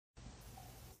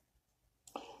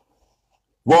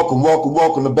Welcome to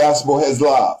Basketballheadzz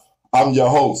Live. I'm your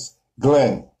host,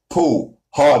 Glenn Poole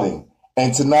Harding,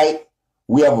 and tonight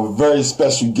we have a very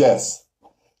special guest.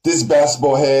 This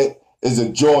basketball head is a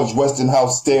George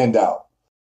Westinghouse standout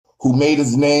who made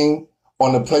his name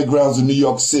on the playgrounds of New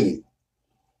York City.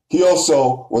 He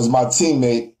also was my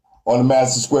teammate on the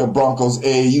Madison Square Broncos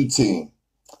AAU team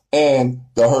and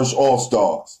the Hersh All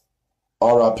Stars.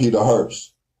 R.I.P. to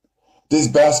Hersh. This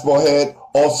basketball head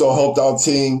also helped our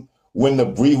team win the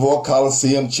Brevoort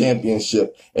Coliseum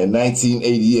Championship in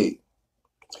 1988.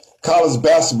 College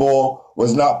basketball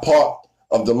was not part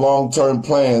of the long-term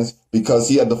plans because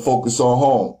he had to focus on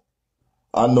home.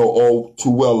 I know all too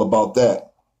well about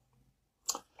that.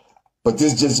 But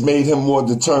this just made him more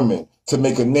determined to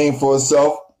make a name for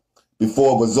himself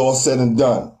before it was all said and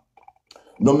done.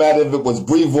 No matter if it was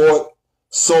Brevoort,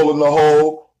 Soul in the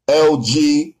Hole,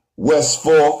 LG, West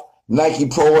 4th, Nike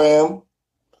Pro-Am,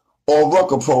 or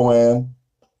Rucker Pro-Am,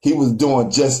 he was doing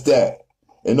just that.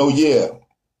 And oh yeah,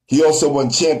 he also won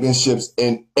championships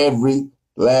in every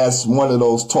last one of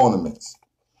those tournaments.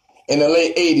 In the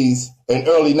late 80s and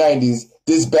early 90s,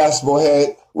 this basketball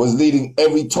head was leading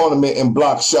every tournament in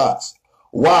block shots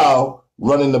while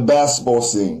running the basketball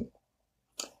scene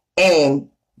and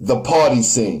the party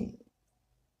scene.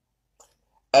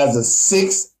 As a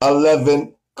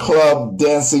 6'11" club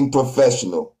dancing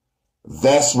professional,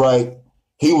 that's right,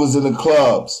 he was in the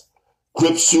clubs,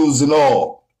 grip shoes and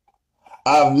all.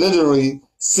 I've literally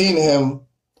seen him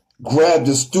grab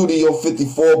the Studio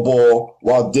 54 ball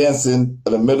while dancing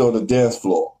in the middle of the dance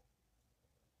floor.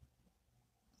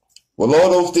 With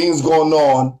all those things going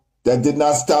on, that did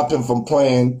not stop him from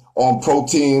playing on pro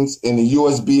teams in the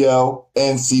USBL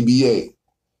and CBA.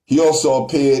 He also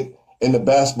appeared in the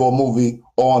basketball movie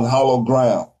On Hollow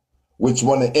Ground, which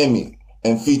won an Emmy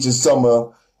and featured some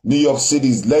of New York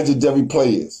City's legendary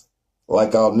players,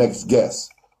 like our next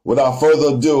guest. Without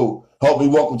further ado, help me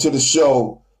welcome to the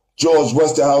show, George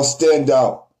Westinghouse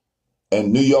standout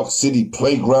and New York City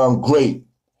playground great,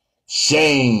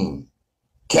 Shane,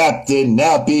 Captain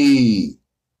Nappy,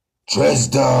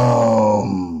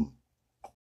 Drisdom.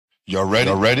 Y'all ready?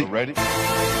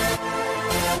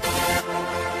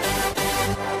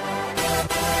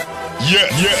 Yeah.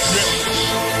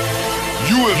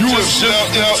 You have just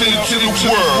stepped into the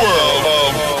world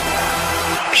of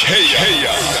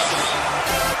chaos,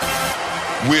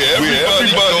 where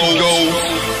everybody goes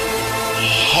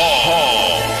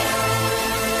hard.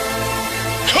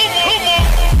 Come on.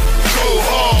 Go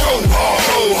hard. Go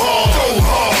hard. Go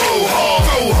hard.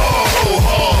 Go hard.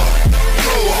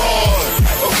 Go hard.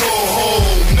 Or go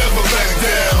home. Never back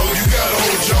down. You gotta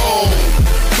hold your own.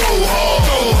 Go hard.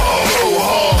 Go hard. Go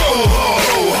hard. Go hard.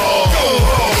 Go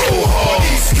hard. Go hard.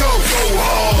 East Coast. Go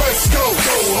hard. West Coast.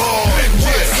 Go hard.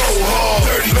 Midwest. Go hard.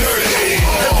 Dirty.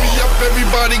 Hurry up,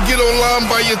 everybody. Get online,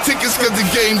 buy your tickets, cause the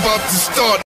game about to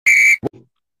start.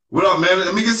 What up, man?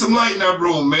 Let me get some light in that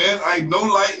room, man. I ain't no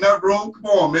light in that room. Come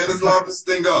on, man. Let's light this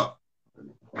thing up.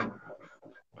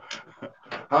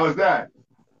 How's that?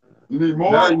 You need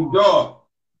more? Now you dark.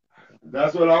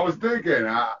 That's what I was thinking.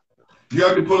 You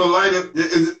have to put a light in.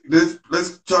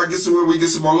 Let's try to get somewhere we get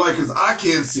some more light, because I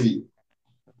can't see you.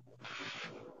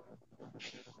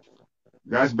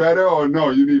 That's better, or no?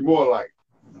 You need more light?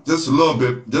 Just a little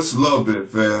bit,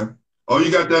 fam. Oh, you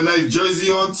got that nice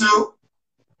jersey on too?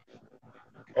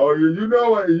 Oh, you know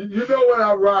what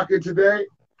I'm rocking today?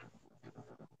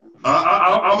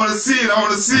 I want to see it. I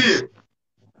want to see it.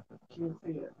 Can't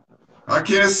see it. I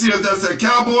can't see it. That's the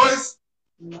Cowboys?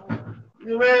 No.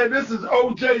 Man, this is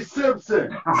O.J.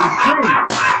 Simpson. What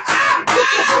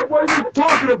are you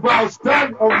talking about,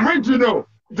 son? Original.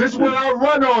 This one I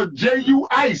run on, J.U.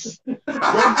 Ice. Don't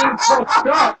get fucked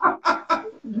up.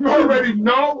 You already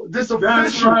know. This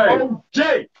official right.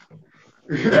 O.J.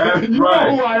 That's you right.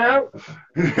 know who I am.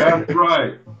 That's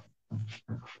right.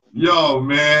 Yo,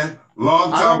 man.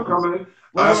 Long time coming.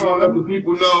 I just want to let the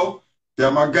people know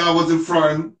that my guy was in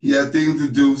front. He had things to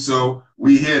do, so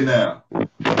we here now.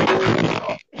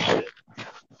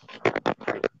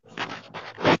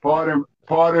 Pardon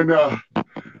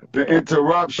the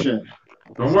interruption.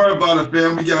 Don't worry about it,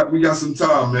 fam. We got some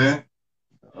time, man.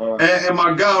 And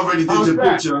my guy already did your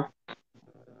picture.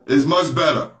 It's much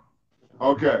better.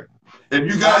 Okay. If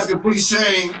you guys can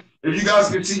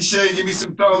see Shane, give me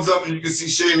some thumbs up, and you can see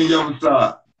Shane on the other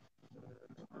side.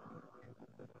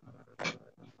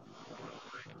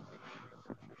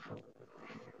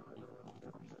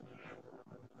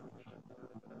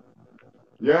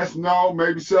 Yes, no,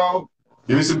 maybe so.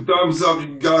 Give me some thumbs up,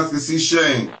 you guys can see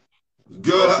Shane.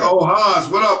 Good. Okay. Oh, Haas.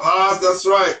 What up, Haas? That's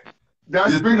right.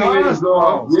 That's Big Haas.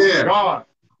 Yeah. God.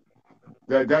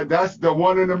 That's the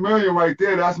one in a million right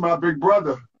there. That's my big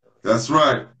brother. That's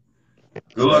right.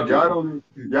 Good luck. Y'all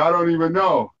don't even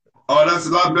know. Oh, that's a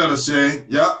lot better, Shane.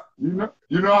 Yeah. You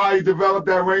know how he developed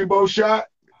that rainbow shot?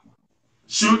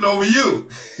 Shooting over you.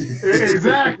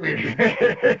 Exactly.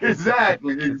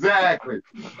 exactly.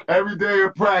 Every day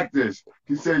of practice.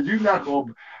 He said, "You not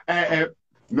gonna," and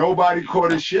nobody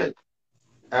caught his shit.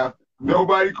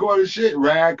 Nobody caught his shit.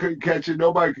 Rad couldn't catch it.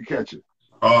 Nobody could catch it.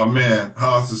 Oh man,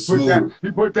 Haas is smooth.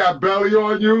 He put that belly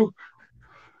on you.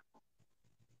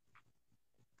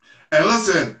 And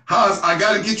listen, Haas, I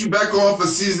got to get you back on for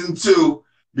season 2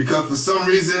 because for some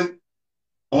reason,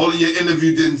 all of your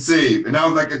interview didn't save. And that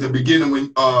was like at the beginning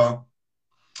when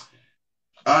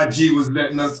IG was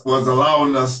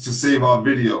allowing us to save our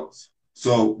videos.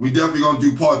 So we definitely going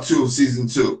to do part 2 of season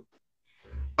 2.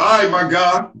 All right, my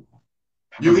guy.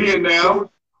 You here now.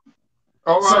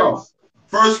 All right. So,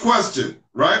 first question,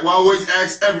 right? Well, I always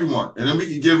ask everyone, and then we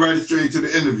can get right straight to the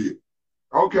interview.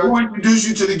 Okay. Who introduced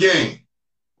you to the game?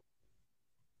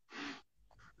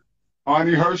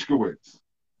 Arnie Hershkowitz.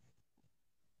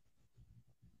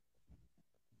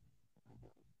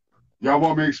 Y'all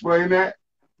want me to explain that?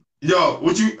 Yo,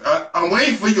 I'm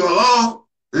waiting for you. Hello?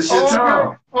 It's your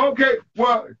time. Okay.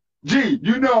 Well, gee,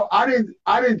 you know, I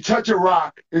didn't touch a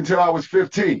rock until I was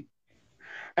 15.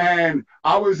 And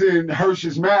I was in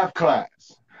Hersh's math class.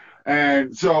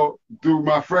 And so through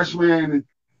my freshman,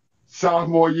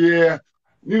 sophomore year,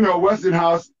 you know,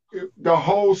 Westinghouse, the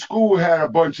whole school had a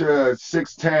bunch of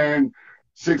 6'10",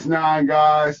 6'9"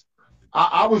 guys.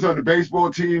 I was on the baseball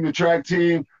team, the track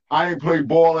team. I didn't play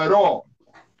ball at all.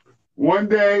 One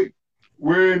day,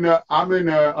 I'm in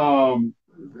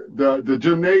the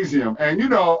gymnasium, and you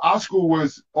know, our school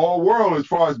was all world as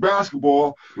far as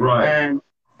basketball. Right.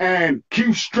 And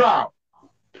Keith Stroud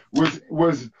was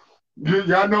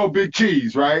y'all know Big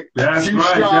Cheese, right? That's Keith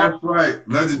right. Stroud, That's right.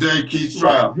 Legendary Keith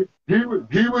Stroud. Right.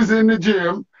 He was in the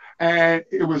gym, and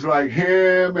it was like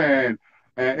him, and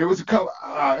it was a couple.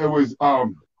 It was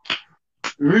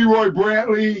Leroy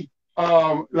Brantley.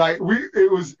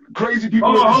 It was crazy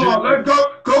people. Hold on.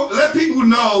 Let people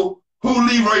know who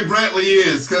Leroy Brantley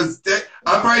is, because they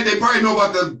probably know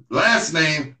about the last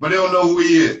name, but they don't know who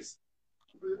he is.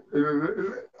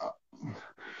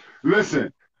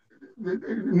 Listen,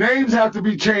 names have to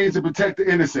be changed to protect the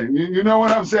innocent. You know what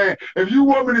I'm saying? If you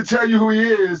want me to tell you who he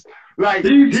is, like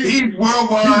he's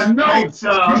worldwide.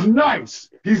 He's nice.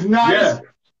 He's nice.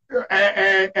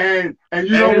 Yeah. And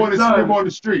you don't want to see him on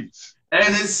the streets.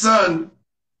 And his son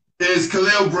is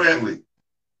Khalil Brantley.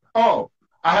 Oh,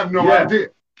 I have no idea.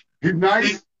 He's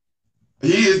nice.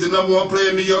 He is the #1 player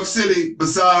in New York City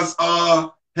besides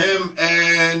him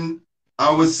and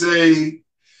I would say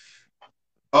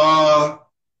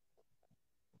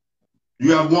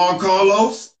you have Juan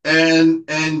Carlos and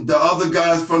the other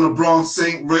guys from the Bronx,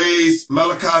 St. Ray's,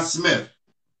 Malachi Smith.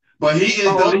 But he is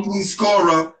the leading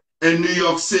scorer in New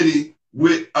York City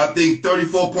with, I think,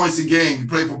 34 points a game. He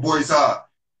played for Boys High.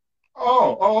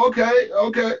 Okay.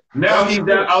 Now he's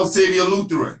at Alsadia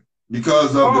Lutheran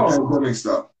because of the pandemic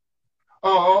stuff.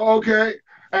 Okay.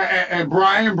 And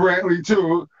Brian Brantley,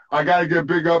 too. I got to give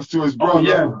big ups to his brother. Oh,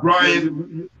 yeah,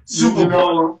 Brian, super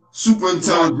baller, super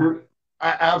intelligent.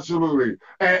 Absolutely.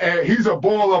 And he's a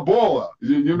baller.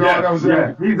 You know what I'm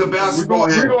saying? Yeah. He's a basketball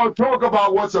head. We're going to talk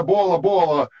about what's a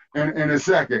baller in a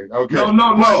second, okay?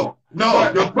 No.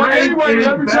 The phrase anyway,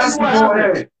 is basketball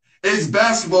head. It's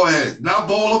basketball head, not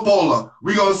baller.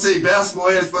 We're going to say basketball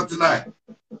head for tonight.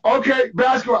 Okay,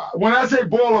 basketball. When I say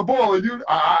baller,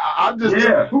 I'm just...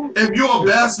 Yeah. If you're a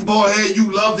basketball head,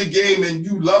 you love the game and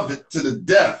you love it to the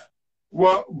death.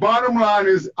 Well, bottom line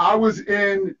is I was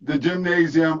in the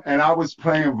gymnasium and I was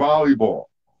playing volleyball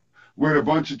with a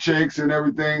bunch of chicks and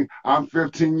everything. I'm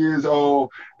 15 years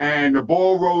old, and the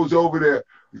ball rolls over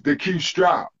to Keith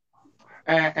Stroud.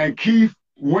 And Keith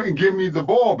wouldn't give me the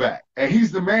ball back. And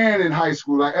he's the man in high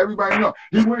school. Like everybody knows,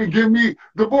 he wouldn't give me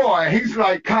the ball. And he's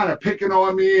like kind of picking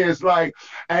on me. It's like,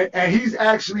 and he's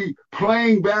actually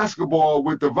playing basketball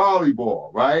with the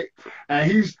volleyball, right?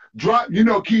 And he's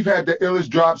Keith had the illest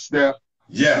drop step.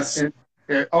 Yes. And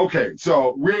okay,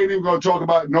 so we ain't even gonna talk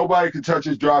about it. Nobody can touch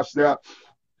his drop step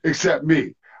except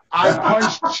me. I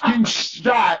punched Keith's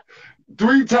shot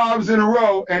 3 times in a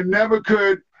row and never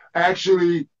played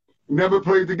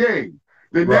the game.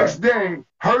 The next day,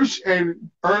 Hersh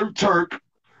and Herb Turk,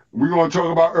 we're going to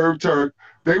talk about Herb Turk,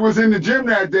 they was in the gym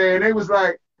that day, and they was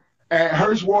like, and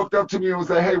Hersh walked up to me and was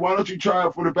like, hey, why don't you try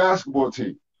out for the basketball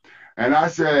team? And I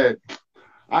said,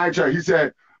 I ain't trying. He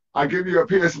said, I'll give you a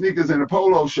pair of sneakers and a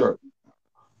polo shirt.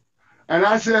 And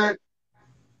I said,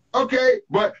 Okay,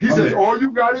 but he says, all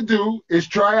you got to do is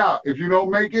try out. If you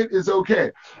don't make it, it's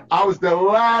okay. I was the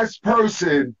last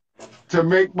person to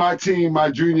make my team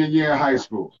my junior year in high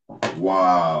school.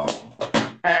 Wow.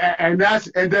 And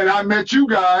then I met you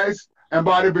guys, and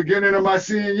by the beginning of my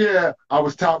senior year, I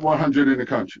was top 100 in the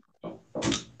country.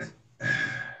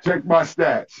 Check my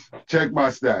stats. Check my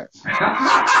stats.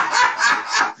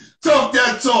 Talk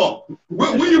that talk.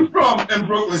 Where you from in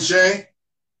Brooklyn, Shane?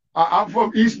 I'm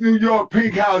from East New York,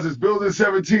 pink houses, building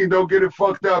 17. Don't get it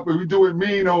fucked up. And we do it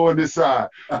mean on this side.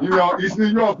 You know, East New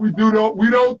York, we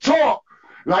don't talk.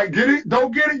 Like, get it,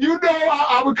 don't get it. You know,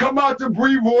 I would come out to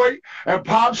Brevoort and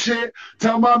pop shit,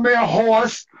 tell my man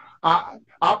Horse, I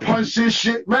punch this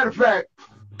shit. Matter of fact,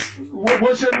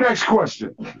 what's your next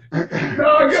question?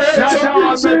 That's how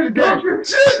I met the game.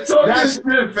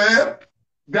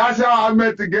 That's how I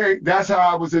met the game. That's how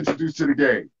I was introduced to the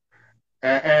game.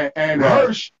 And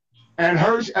Hersh,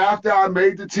 after I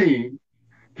made the team,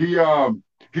 he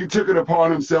took it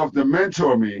upon himself to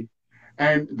mentor me.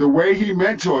 And the way he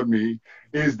mentored me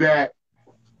is that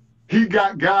he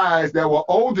got guys that were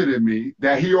older than me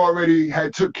that he already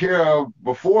had took care of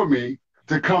before me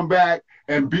to come back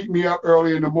and beat me up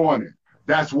early in the morning.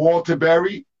 That's Walter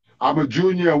Berry. I'm a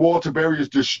junior, and Walter Berry is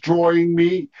destroying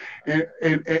me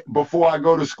before I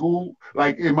go to school,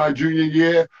 like in my junior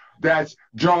year. That's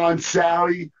John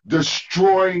Sally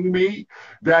destroying me.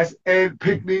 That's Ed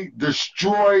Pickney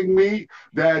destroying me.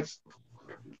 That's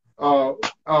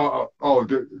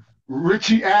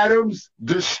Richie Adams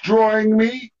destroying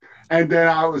me. And then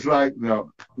I was like,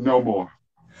 no more.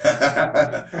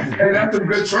 Hey, that's some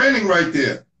good training right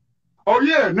there. Oh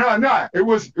yeah, no. It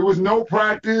was no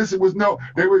practice. It was no.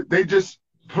 They just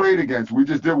played against. We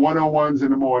just did one-on-ones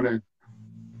in the morning,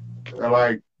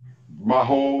 like my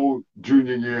whole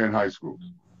junior year in high school.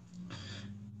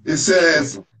 It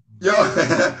says, yo,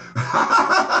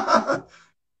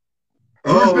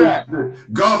 who's that?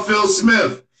 Garfield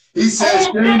Smith. He says,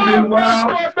 Shane been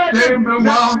wild. Shane been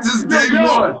wild since day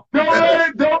one. Don't let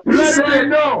it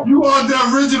know. You are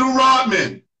the original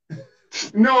Rodman.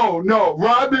 No.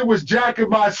 Rodman was jacking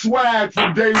my swag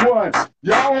from day one.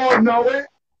 Y'all all know it.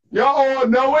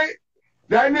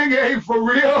 That nigga ain't for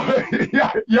real.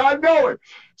 Y'all know it.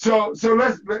 So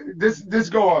let's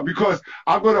go on, because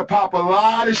I'm gonna pop a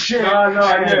lot of shit.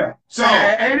 Yeah. So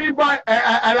anybody,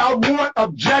 and I want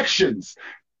objections.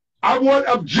 I want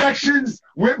objections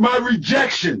with my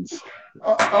rejections.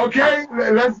 Okay,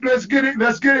 let's get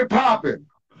it popping,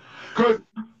 because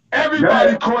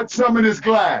everybody caught some of this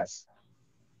glass.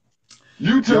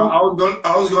 You too. Yo, I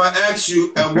was gonna ask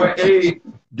you, at what age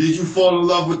did you fall in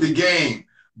love with the game?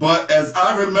 But as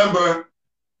I remember,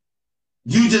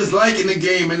 you just liking the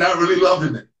game and not really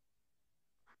loving it.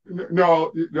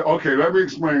 No, okay, let me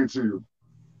explain to you.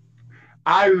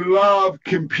 I love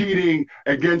competing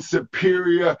against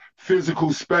superior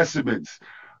physical specimens.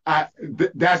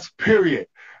 That's period.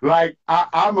 Like,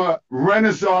 I'm a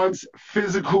Renaissance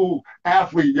physical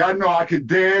athlete. Y'all know I could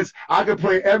dance. I could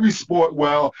play every sport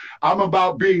well. I'm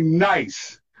about being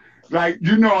nice. Like,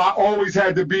 you know, I always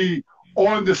had to be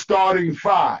on the starting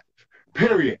five,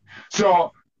 period.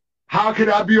 So how could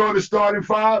I be on the starting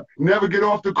five, never get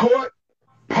off the court,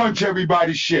 punch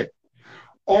everybody's shit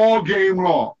all game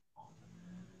long?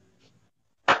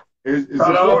 Pat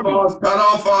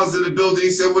Alphonse in the building.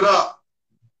 He said, what up?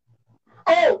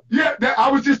 Oh, yeah,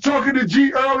 I was just talking to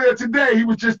G earlier today. We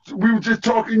were just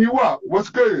talking you up. What's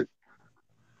good?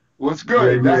 What's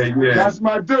good? Yeah. That's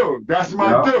my dude. That's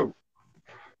my dude.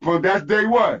 But that's day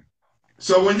one.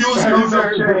 So when you was coming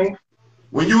up, Shane,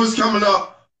 when you was coming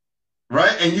up,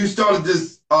 right, and you started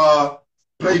to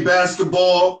play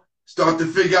basketball, start to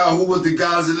figure out who was the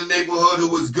guys in the neighborhood who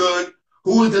was good,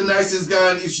 who was the nicest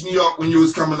guy in East New York when you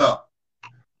was coming up?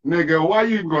 Nigga, why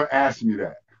you even gonna ask me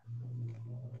that?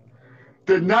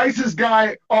 The nicest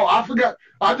guy, I forgot.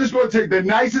 I'm just gonna take the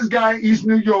nicest guy in East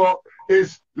New York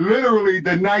is literally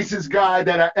the nicest guy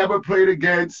that I ever played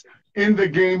against in the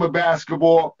game of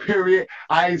basketball, period.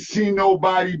 I ain't seen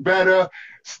nobody better.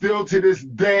 Still to this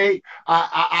day,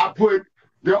 I put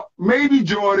maybe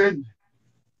Jordan.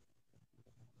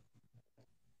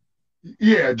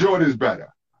 Yeah, Jordan's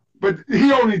better. But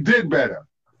he only did better.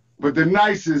 But the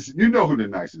nicest, you know who the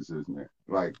nicest is, man.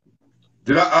 Like,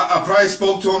 I probably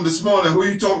spoke to him this morning. Who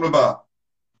are you talking about?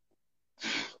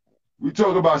 We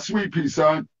talk about Sweet Pea,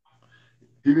 son.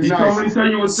 He told me to tell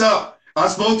you what's up. I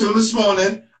spoke to him this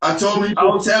morning. I told him I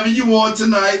was having you on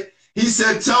tonight. He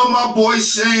said, tell my boy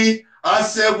Shane I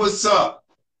said what's up.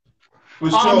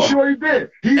 For sure. I'm sure he did.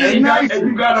 He's nice. And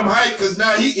you got him hyped, because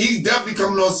now he's definitely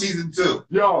coming on season 2.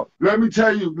 Yo, let me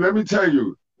tell you.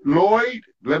 Lloyd,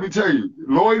 let me tell you,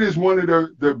 Lloyd is one of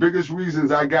the biggest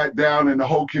reasons I got down in the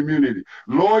whole community.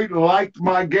 Lloyd liked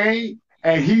my game,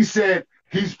 and he said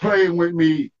he's playing with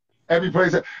me every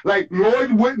place. Like,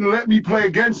 Lloyd wouldn't let me play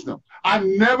against him. I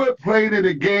never played in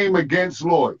a game against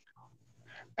Lloyd,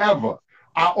 ever.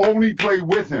 I only played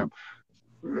with him.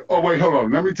 Oh, wait, hold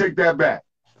on. Let me take that back.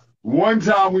 One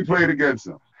time we played against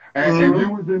him, and you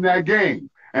was in that game,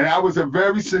 and that was a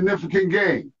very significant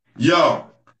game. Yo,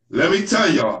 let me tell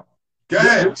y'all. Go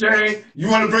ahead, Jay. You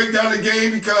want to break down the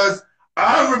game? Because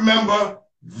I remember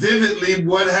vividly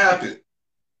what happened.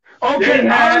 Okay,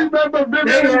 I remember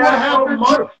vividly what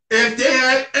happened. If they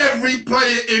had every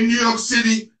player in New York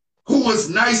City who was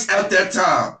nice at that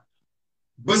time,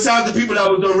 besides the people that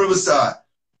was on Riverside,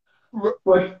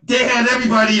 but they had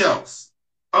everybody else.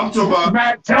 I'm talking about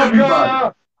Matt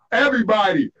Tucker,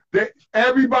 everybody.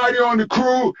 Everybody on the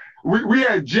crew. We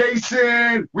had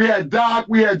Jason, we had Doc,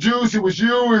 we had Juice. It was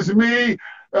you, it was me.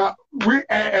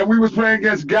 We was playing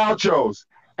against Gauchos,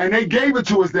 and they gave it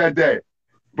to us that day.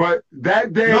 But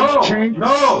that day changed.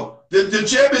 No, the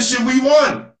championship we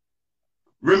won.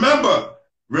 Remember,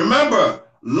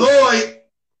 Lloyd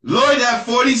had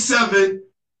 47.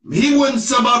 He wouldn't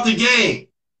sub out the game.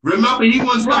 Remember, he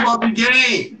wouldn't sub out the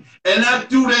game, and that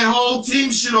threw their whole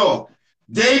team shit off.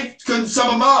 Dave couldn't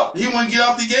sub him out. He wouldn't get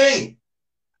off the game.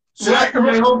 So that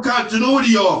threw their whole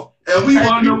continuity off, and we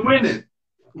wound up winning.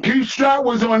 Keith Stroud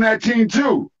was on that team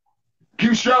too.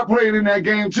 Keith Stroud played in that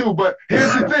game too. But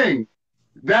here's the thing.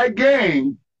 That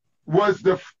game was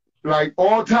like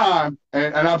all time,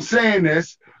 and I'm saying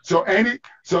this, so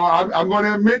I'm going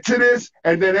to admit to this,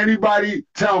 and then anybody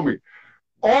tell me.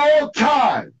 All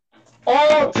time,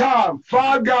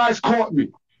 5 guys caught me.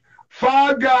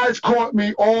 5 guys caught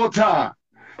me all time.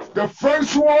 The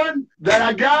first one that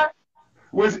I got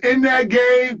was in that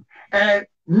game, and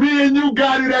me and you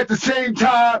got it at the same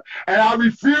time, and I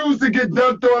refuse to get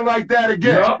dunked on like that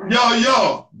again.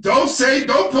 Yo,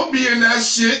 don't put me in that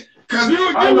shit, because you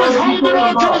was holding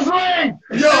on to his leg.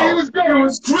 Yo, it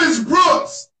was Chris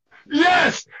Brooks.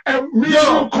 Yes, and me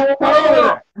and you called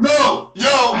that. No,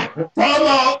 time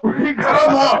out.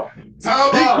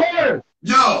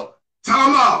 Yo,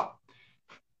 time out.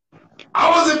 I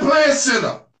wasn't playing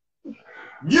center.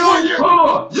 Let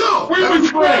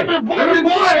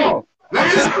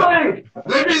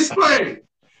me explain.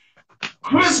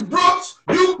 Chris Brooks,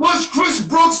 you pushed Chris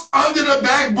Brooks under the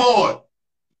backboard.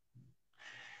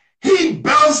 He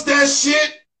bounced that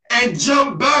shit and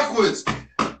jumped backwards.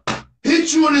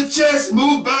 Hit you in the chest,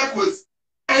 moved backwards,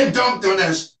 and dunked on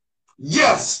that shit.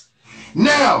 Yes.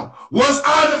 Now, was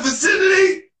I in the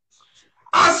vicinity?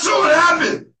 I saw it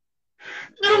happen.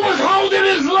 You was holding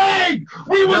his leg.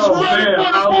 We was running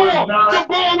for the ball. The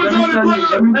ball was on the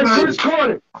ground, and Chris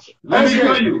caught it. Let me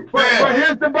tell you. But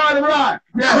here's the bottom line.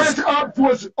 Yes. Chris Up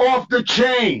was off the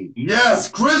chain. Yes,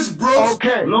 Chris Brooks,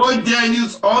 Lloyd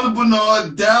Daniels, Arnold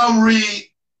Bernard, Dal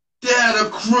Reed, they had a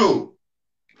crew.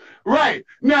 Right.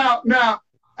 Now,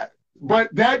 but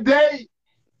that day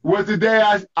was the day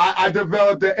I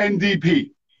developed the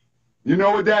NDP. You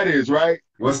know what that is, right?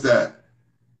 What's that?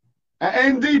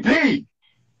 An NDP.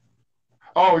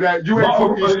 Oh, that you ain't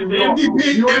from East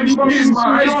New York. MDP is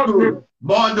my high school.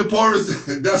 Martin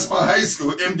DePorres, that's my high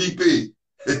school, MDP.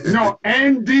 No,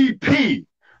 NDP.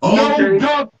 Okay. No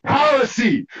dunk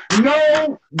policy.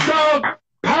 No dunk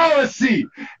policy.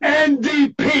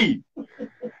 NDP.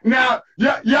 Now,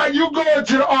 you go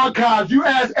into the archives, you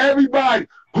ask everybody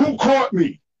who caught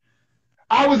me.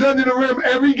 I was under the rim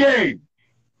every game.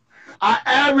 I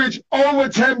averaged over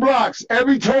 10 blocks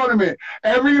every tournament,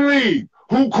 every league.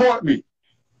 Who caught me?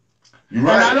 You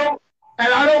right.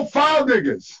 And I don't foul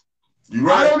niggas. You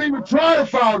right. I don't even try to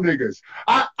foul niggas.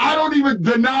 I don't even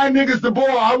deny niggas the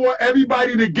ball. I want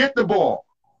everybody to get the ball.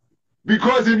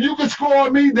 Because if you can score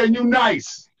on me, then you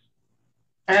nice.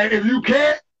 And if you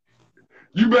can't,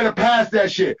 you better pass that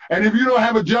shit. And if you don't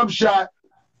have a jump shot,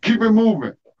 keep it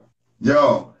moving.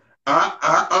 Yo,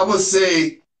 I would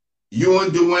say you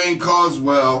and Dwayne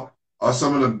Carswell are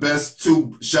some of the best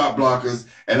 2 shot blockers,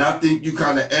 and I think you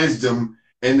kind of edged them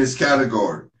in this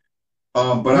category.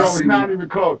 But no, it's not even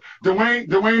close.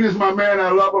 Dwayne is my man. I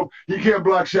love him. He can't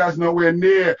block shots nowhere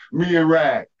near me and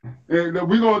Rad. We're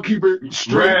going to keep it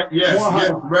straight. Rad,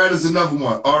 yes. Rad is another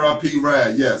one. R.I.P.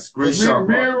 Rad, yes. Great shot.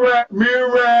 Me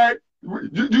and Rad.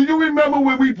 Do you remember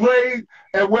when we played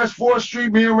at West 4th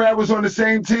Street? Me and Rad was on the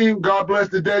same team. God bless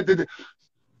the dead.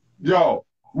 Yo,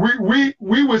 we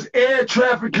was air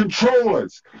traffic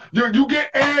controllers. You get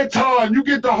air time. You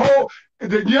get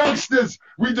the youngsters.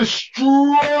 We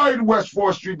destroyed West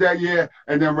 4th Street that year,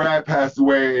 and then Rad passed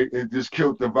away. It just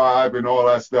killed the vibe and all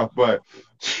that stuff. But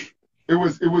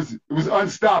it was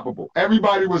unstoppable.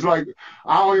 Everybody was like,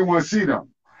 I don't even want to see them.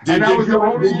 Did you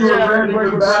and Rad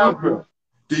ever battle?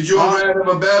 Did you and Rad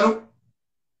ever battle?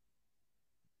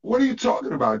 What are you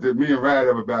talking about? Did me and Rad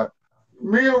ever battle?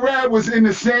 Me and Rad was in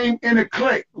a clique.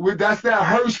 That's that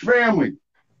Hersh family.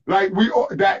 Like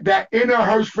that inner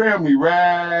Hersh family.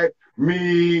 Rad,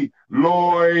 me,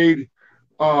 Lloyd,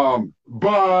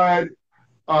 Bud,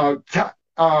 Todd.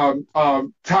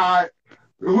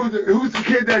 Who's the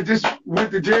kid that just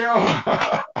went to jail?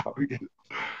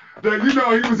 You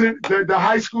know, he was in the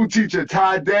high school teacher,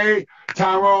 Todd Day,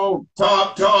 Tyrone.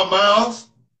 Todd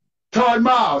Miles? Todd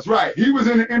Miles, right. He was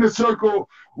in the inner circle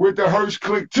with the Hersh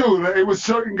clique too. It was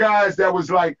certain guys that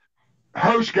was like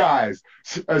Hersh guys.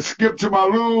 Skip to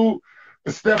Malou,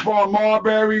 Stephon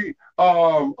Marbury.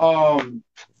 I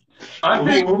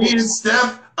think me and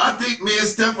Steph are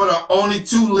the only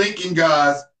two Lincoln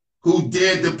guys who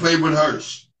dared to play with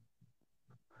Hersh.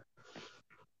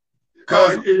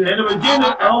 Because in the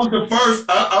beginning, I was the first.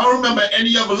 I don't remember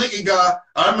any other Lincoln guy.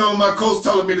 I remember my coach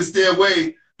telling me to stay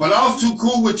away, but I was too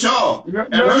cool with y'all. And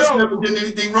Hersh never did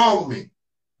anything wrong with me.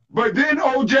 But didn't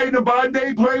OJ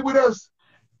Nabande play with us?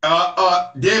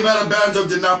 Dave Adebanjo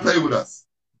did not play with us.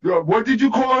 What did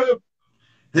you call him?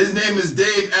 His name is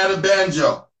Dave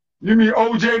Adebanjo. You mean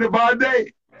OJ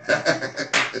Nabande?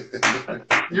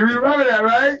 You remember that,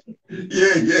 right?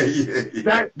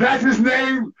 Yeah. That's his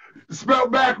name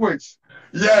spelled backwards.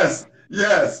 Yes.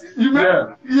 You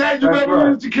remember? Yeah, you remember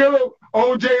when you kill him?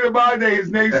 OJ Nabande, his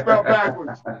name spelled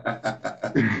backwards.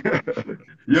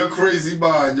 You're crazy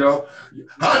mind, yo.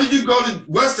 How did you go to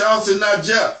Westinghouse and not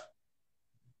Jeff?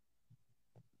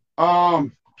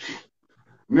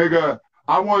 Nigga,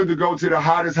 I wanted to go to the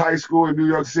hottest high school in New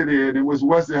York City, and it was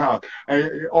Westinghouse.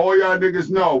 And all y'all niggas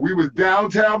know, we was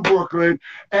downtown Brooklyn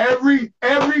every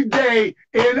day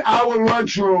in our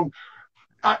lunchroom.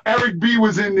 Eric B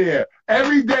was in there.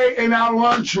 Every day in our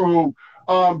lunchroom,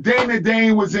 Dana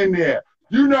Dane was in there.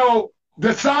 You know,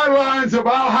 the sidelines of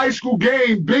our high school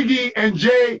game, Biggie and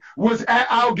Jay was at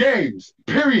our games,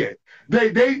 period.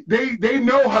 They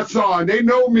know Hassan. They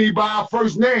know me by our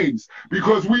first names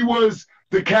because we was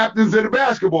the captains of the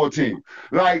basketball team.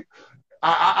 Like,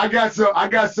 I got some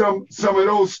of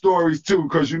those stories too,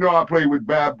 because you know I played with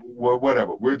Bab. Well,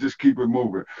 whatever. We'll just keep it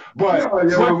moving. But we're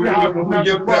definitely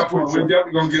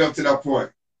gonna get up to that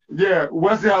point. Yeah,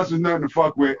 Westinghouse was nothing to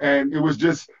fuck with, and it was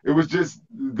just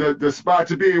the spot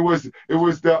to be. It was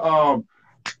the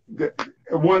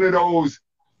one of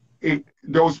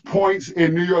those points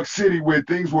in New York City where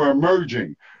things were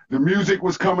emerging. The music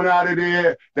was coming out of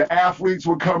there. The athletes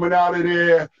were coming out of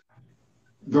there.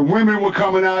 The women were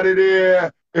coming out of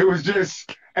there. It was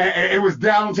just, and it was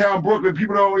downtown Brooklyn.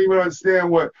 People don't even understand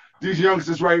what these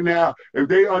youngsters right now, if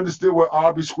they understood what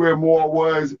Aubrey Square Mall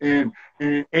was in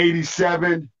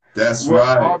 87. That's what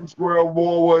right. Aubrey Square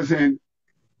Mall was in,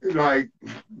 like,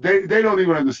 they don't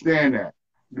even understand that.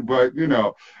 But, you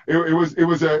know, like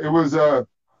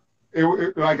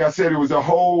I said, it was a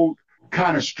whole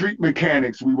kind of street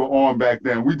mechanics we were on back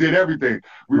then. We did everything.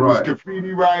 We was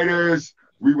graffiti writers.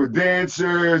 We were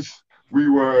dancers. We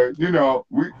were, you know,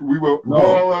 we were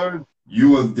ballers. You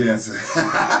was dancing.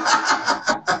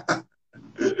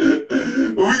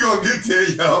 We gonna get there,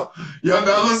 yo. Yo,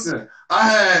 now listen. I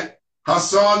had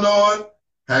Hassan on,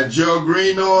 had Joe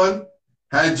Green on,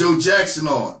 had Joe Jackson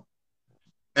on.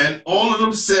 And all of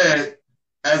them said,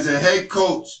 as a head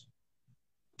coach,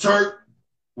 Turk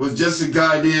was just a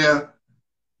guy there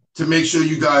to make sure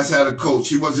you guys had a coach.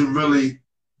 He wasn't really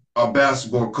a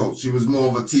basketball coach. He was more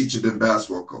of a teacher than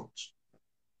basketball coach.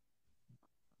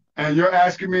 And you're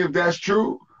asking me if that's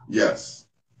true? Yes.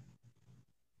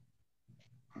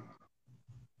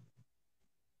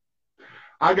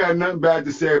 I got nothing bad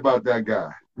to say about that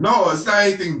guy. No, it's not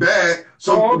anything bad.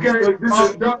 So okay.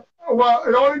 The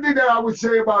only thing that I would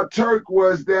say about Turk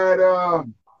was that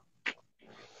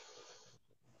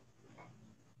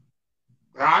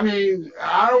I mean,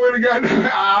 I don't really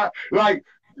got like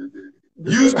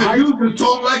used to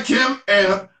talk like him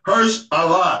and Hersh a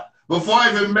lot before I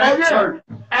even met Turk.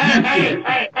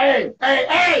 Hey,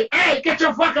 get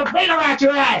your fucking finger out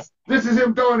your ass. This is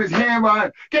him throwing his hand on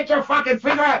it. Get your fucking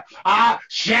finger out.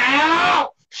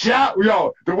 Shout.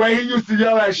 Yo, the way he used to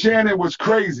yell at Shannon was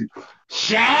crazy.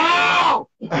 Shout.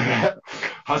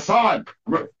 Hassan,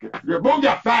 move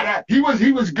your fat ass. He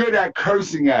was good at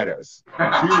cursing at us. He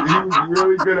was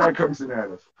really good at cursing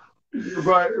at us.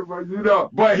 But you know,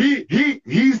 but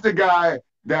he's the guy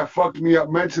that fucked me up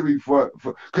mentally for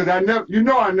because I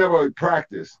never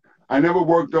practiced. I never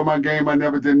worked on my game. I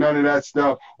never did none of that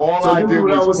stuff. All I did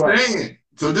was saying.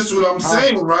 So this is what I'm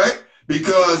saying, right?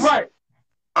 Because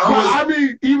I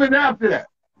mean, even after that,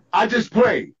 I just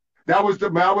played. That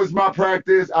was my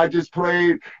practice. I just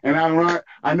played and I run.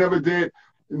 I never did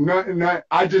nothing.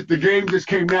 The game just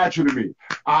came natural to me.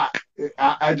 I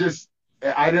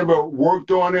never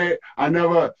worked on it.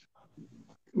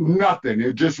 Nothing.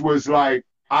 It just was like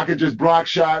I could just block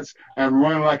shots and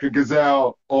run like a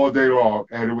gazelle all day long,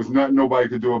 and it was nothing nobody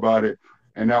could do about it,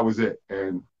 and that was it.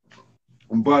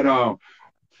 But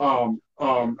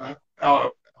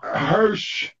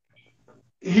Hersh,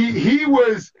 he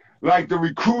was like the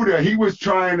recruiter. He was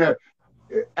trying to,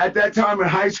 at that time in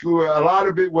high school, a lot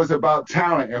of it was about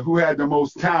talent and who had the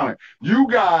most talent. You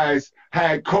guys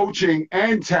had coaching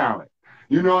and talent.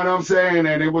 You know what I'm saying?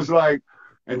 And it was like,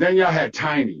 and then y'all had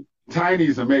Tiny.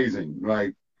 Tiny's amazing.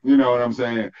 Like, you know what I'm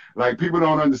saying? Like, people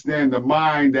don't understand the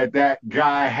mind that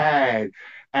guy had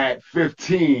at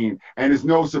 15, and it's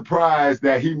no surprise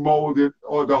that he molded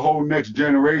the whole next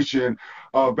generation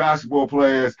of basketball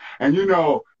players. And you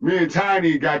know, me and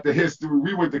Tiny got the history.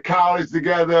 We went to college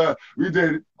together. We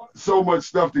did so much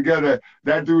stuff together.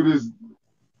 That dude is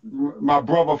my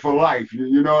brother for life.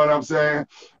 You know what I'm saying?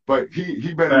 But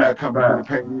he better not come into the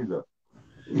paint either.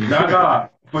 Nah,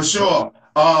 for sure.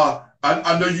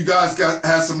 I know you guys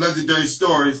had some legendary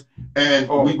stories, and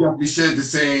we definitely shared the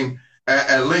same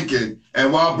at Lincoln.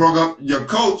 And why I brought up your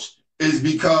coach is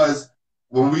because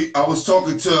when I was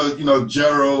talking to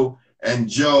Gerald and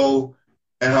Joe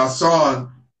and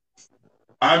Hassan,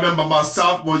 I remember my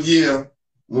sophomore year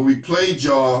when we played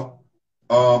y'all.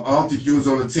 I don't think you was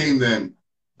on the team then.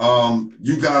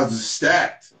 You guys were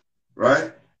stacked,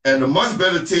 right? And a much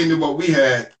better team than what we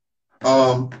had.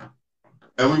 And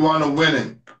we wound up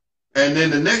winning. And then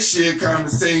the next year, kind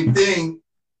of the same thing.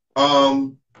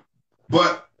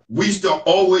 But we used to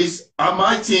always, on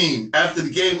my team, after the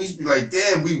game, we used to be like,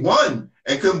 damn, we won.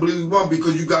 And couldn't believe we won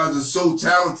because you guys are so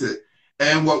talented.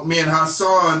 And what me and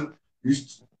Hassan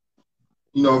used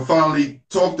to, finally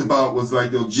talked about was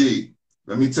like, yo, G,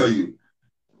 let me tell you,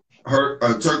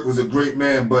 Turk was a great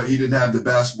man, but he didn't have the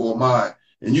basketball mind.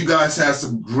 And you guys had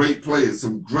some great players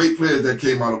that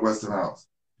came out of Westinghouse.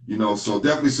 So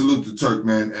definitely salute to Turk,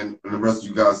 man, and the rest of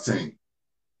you guys' team.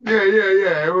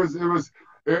 Yeah.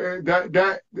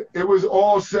 It was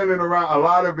all centered around. A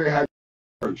lot of it had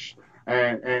Hersh,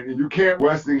 and you can't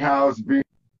Westinghouse being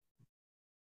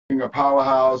a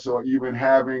powerhouse or even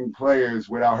having players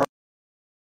without Hersh.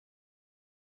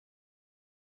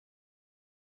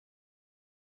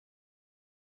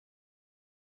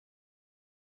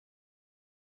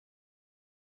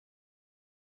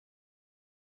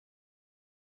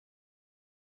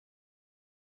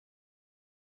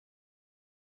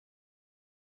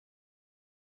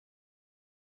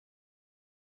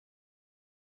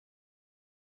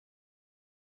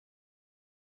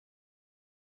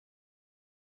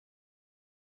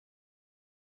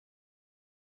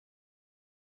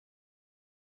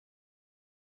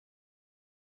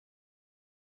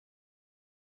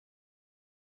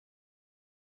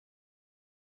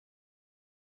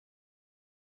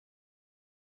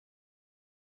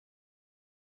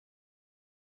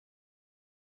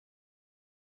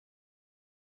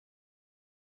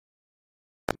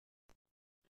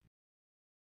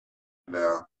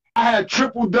 Now, I had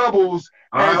triple doubles.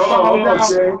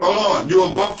 Hold on. You were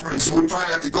buffering, so we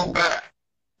probably have to go back.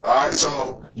 All right.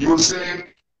 So you were saying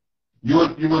you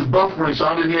was buffering, so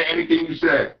I didn't hear anything you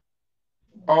said.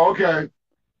 Oh, okay.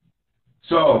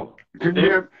 So can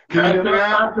you hear me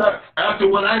now? After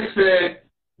what I said,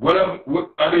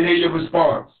 I didn't hear your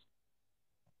response.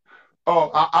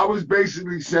 Oh, I was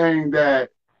basically saying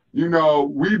that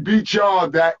we beat y'all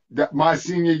that my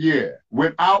senior year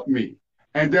without me.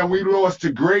 And then we lost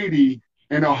to Grady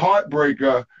in a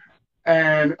heartbreaker,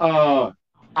 and I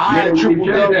had triple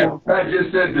doubles. I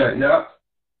just said that, yeah.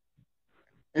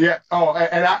 Yeah. Oh,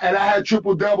 and I had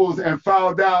triple doubles and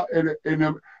fouled out in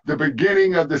the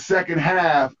beginning of the second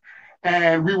half,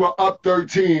 and we were up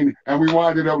 13, and we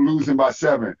winded up losing by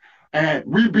 7. And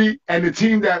the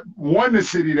team that won the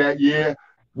city that year,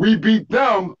 we beat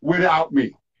them without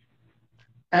me.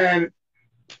 And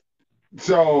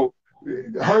so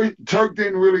Turk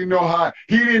didn't really know how.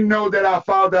 He didn't know that I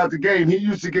fouled out the game. He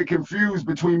used to get confused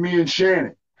between me and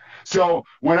Shannon. So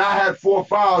when I had 4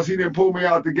 fouls, he didn't pull me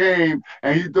out the game,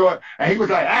 and he was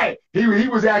like, hey, he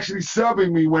was actually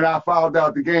subbing me when I fouled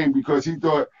out the game because he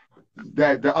thought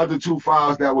that the other 2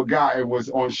 fouls that were gotten was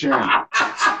on Shannon.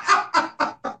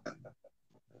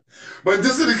 But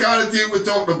this is the kind of thing we're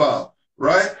talking about,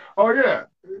 right? Oh yeah,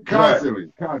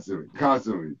 constantly.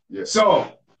 Yeah.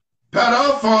 So Pat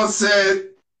Alphonse said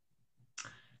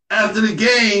after the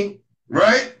game,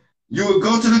 right, you would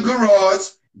go to the garage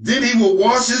Then he would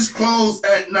wash his clothes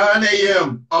at 9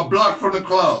 a.m. a block from the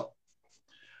club.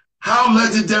 How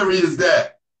legendary is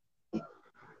that?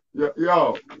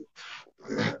 Yo,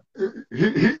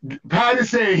 Pat is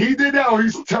saying he did that, or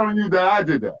he's telling you that I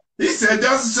did that? He said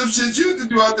that's some shit you used to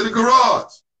do out to the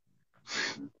garage.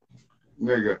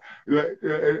 Nigga,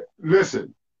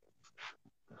 listen.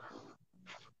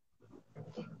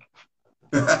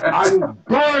 I will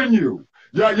burn you.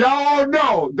 Y'all all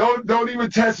know. Don't even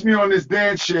test me on this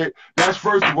dance shit. That's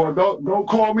first of all. Don't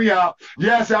call me out.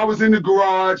 Yes, I was in the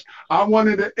garage. I'm one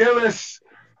of the illest.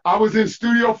 I was in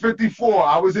Studio 54.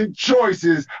 I was in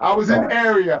Choices. I was in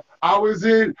Area. I was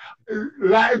in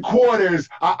Latin Quarters.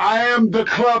 I am the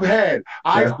club head.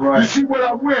 That's right. You see what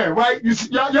I'm wearing, right? You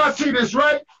see, y'all see this,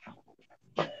 right?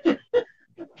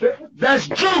 That's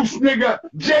juice, nigga.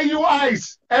 J.U.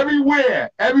 Ice. Everywhere.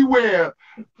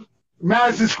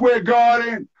 Madison Square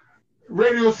Garden,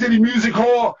 Radio City Music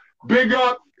Hall. Big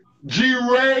up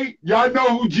G-Ray. Y'all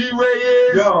know who G-Ray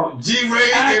is? Yo,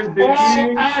 G-Ray is the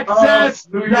king access.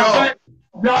 of New York.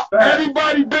 Now,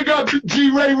 everybody big up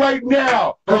G-Ray right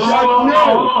now. Hold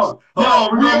on.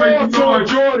 We're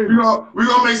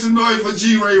going to make some noise for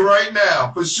G-Ray right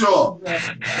now, for sure. We're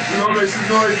going to make some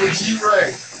noise for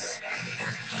G-Ray.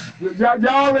 Y'all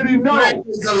already know.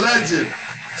 He's a legend.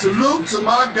 Salute to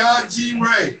my guy,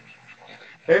 G-Ray.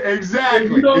 Exactly.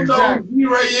 If you don't know who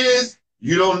G-Ray is,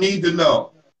 you don't need to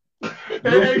know.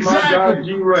 Exactly. My guy,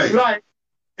 G-Ray. Right.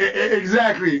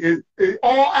 Exactly.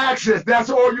 All access.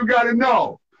 That's all you got to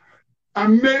know.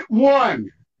 Admit one.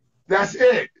 That's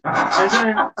it. And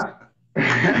then,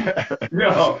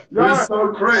 yo, it's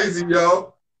so crazy,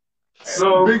 yo.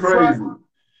 So big crazy.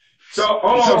 So,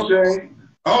 hold on, Shane.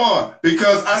 Hold on.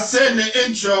 Because I said in the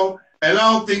intro, and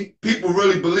I don't think people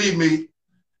really believe me,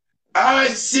 I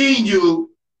seen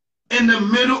you in the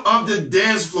middle of the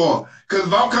dance floor. Because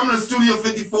if I'm coming to Studio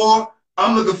 54,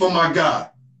 I'm looking for my guy.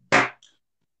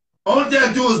 All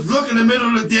they do is look in the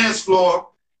middle of the dance floor.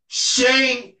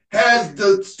 Shane has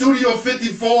the Studio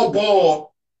 54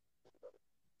 ball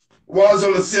while it's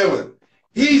on the ceiling.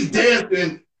 He's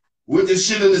dancing with the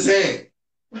shit in his hand.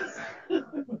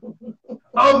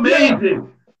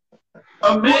 Amazing.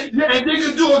 Amazing. And they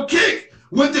can do a kick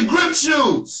with the grip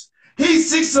shoes.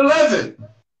 He's 6'11".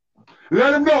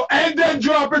 Let him know. And then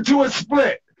drop it to a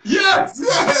split. Yes.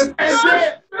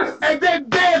 And then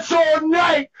dance all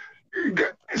night.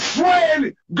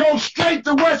 Sweating, go straight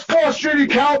to West 4th Street in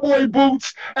cowboy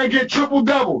boots and get triple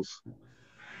doubles.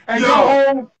 And go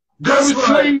home, go to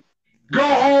sleep, go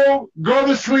home, go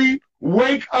to sleep,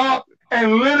 wake up,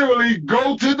 and literally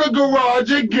go to the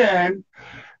garage again,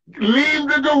 leave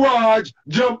the garage,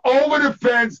 jump over the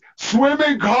fence, swim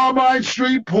in Carmine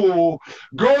Street pool,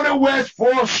 go to West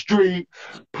 4th Street,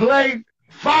 play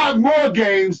 5 more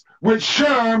games with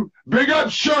Sherm, big up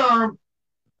Sherm.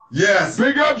 Yes.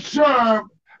 Big up Sherm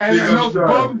and those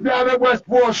bums down at West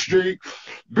 4th Street.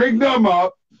 Big them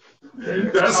up.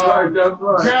 That's right.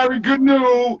 Gary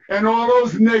Gnu and all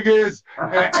those niggas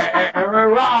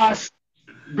and Ross.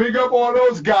 Big up all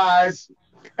those guys.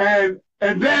 And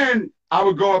then I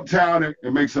would go uptown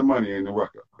and make some money in the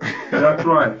record. That's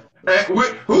right. And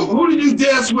who did you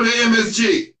dance with at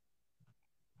MSG?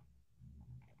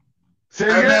 Say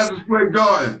at Madison Square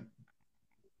Garden.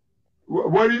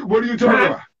 What are you talking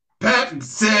about? Pat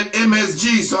said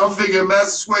MSG, so I'm thinking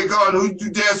Madison Square Garden. Who did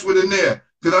you dance with in there?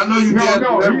 Because I know you danced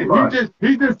with everybody.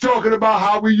 He just talking about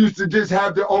how we used to just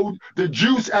have the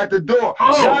juice at the door.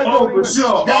 For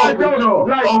sure.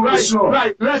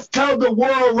 Right. Let's tell the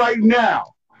world right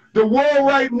now. The world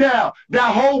right now.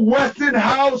 That whole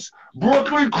Westinghouse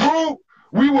Brooklyn crew,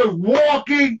 we was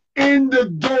walking in the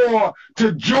door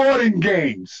to Jordan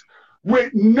games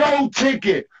with no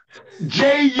ticket.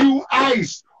 J.U.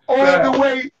 Ice all the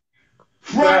way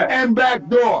front and back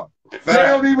door. They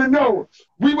don't even know.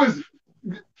 We was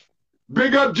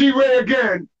big up G-Ray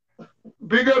again.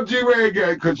 Big up G-Ray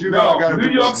again, because you know I got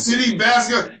New York City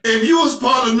basketball. If you was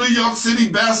part of New York City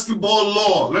basketball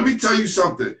law, let me tell you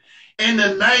something. In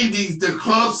the 90s, the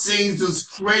club scenes was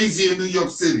crazy in New York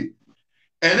City.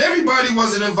 And everybody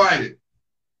wasn't invited.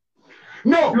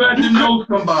 No. You had to know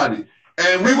somebody.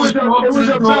 And we would go to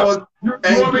the doors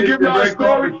and you want me to give you a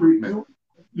story?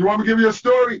 You want me to give you a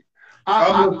story?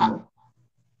 I'm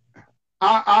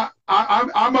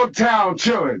uptown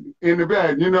chilling in the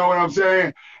bed, you know what I'm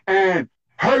saying? And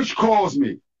Hersh calls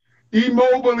me.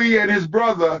 Mobley and his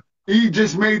brother, he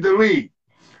just made the league.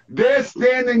 They're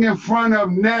standing in front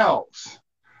of Nels.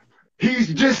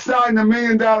 He's just signed a $1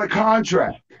 million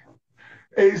contract.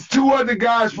 It's 2 other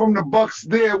guys from the Bucks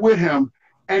there with him,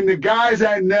 and the guys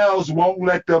at Nels won't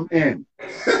let them in.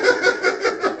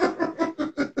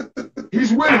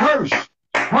 He's with Hersh.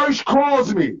 Hersh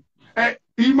calls me. And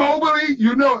immobily,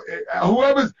 you know,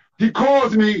 he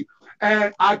calls me,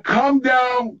 and I come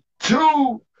down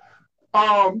to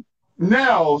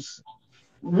Nell's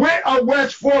with a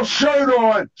West 4th shirt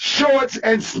on, shorts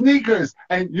and sneakers,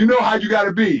 and you know how you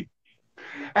gotta be.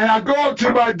 And I go up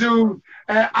to my dude,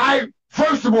 and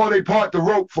first of all, they part the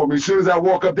rope for me. As soon as I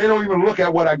walk up, they don't even look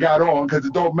at what I got on, because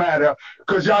it don't matter,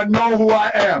 because y'all know who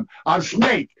I am. I'm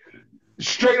Snake.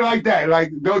 Straight like that.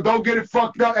 Like, don't get it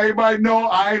fucked up. Everybody know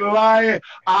I ain't lying.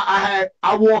 I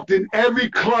walked in every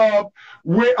club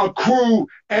with a crew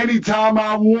anytime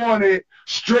I wanted,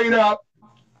 straight up,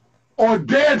 on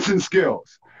dancing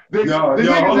skills. Hold on,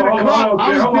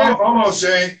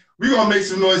 Shane. We're going to make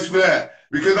some noise for that,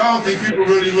 because I don't think people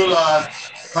really realize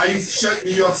how you shut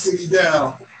New York City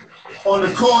down on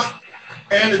the court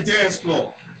and the dance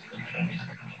floor.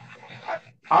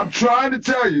 I'm trying to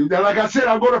tell you that, like I said,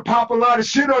 I'm going to pop a lot of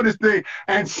shit on this thing.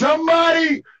 And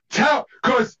somebody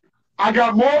because I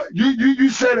got more. You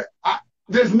said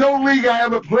there's no league I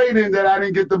ever played in that I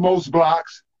didn't get the most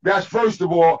blocks. That's first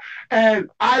of all. And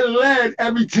I led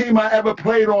every team I ever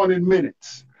played on in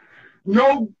minutes.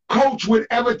 No coach would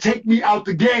ever take me out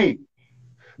the game.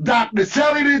 Dr.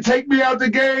 Selly didn't take me out the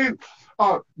game.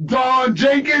 Don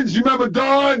Jenkins, you remember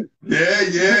Don?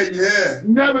 Yeah.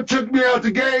 Never took me out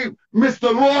the game.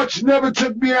 Mr. Lorch never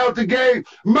took me out the game.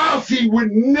 Mousy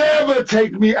would never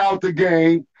take me out the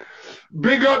game.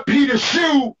 Big up Peter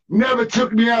Shue, never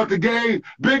took me out the game.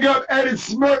 Big up Ed and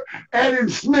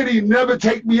Smitty, never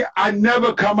take me. I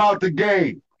never come out the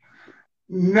game.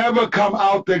 Never come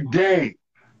out the game.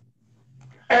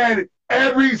 And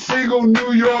every single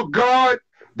New York guard,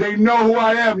 they know who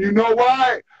I am. You know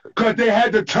why? Because they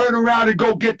had to turn around and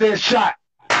go get their shot.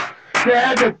 They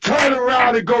had to turn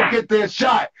around and go get their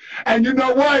shot. And you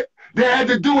know what? They had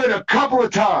to do it a couple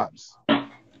of times.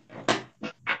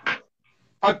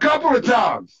 A couple of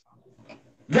times.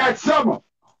 That summer.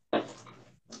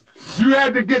 You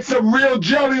had to get some real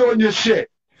jelly on your shit.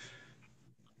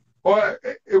 Or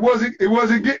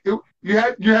you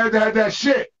had to have that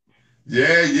shit.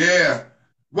 Yeah.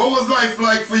 What was life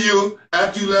like for you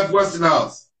after you left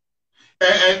Westinghouse?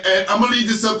 And I'm going to leave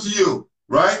this up to you,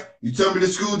 right? You tell me the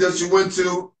school that you went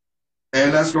to,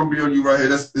 and that's going to be on you right here.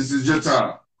 This is your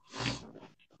time.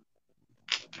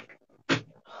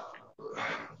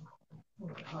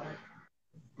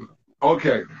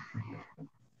 Okay.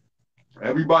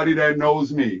 Everybody that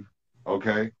knows me,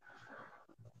 okay?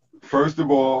 First of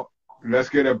all, let's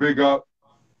get a big up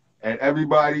at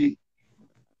everybody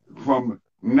from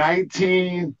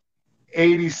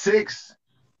 1986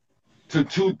 to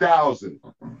 2000.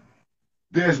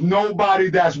 There's nobody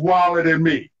that's wilder than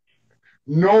me.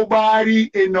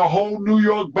 Nobody in the whole New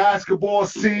York basketball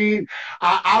scene.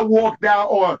 I walked out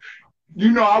on,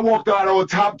 I walked out on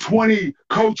top 20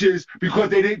 coaches because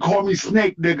they didn't call me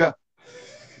Snake, nigga.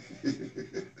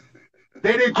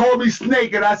 They didn't call me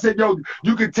Snake, and I said, yo,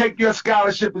 you can take your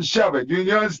scholarship and shove it.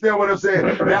 You understand what I'm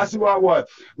saying? That's who I was.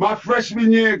 My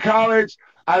freshman year in college,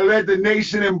 I led the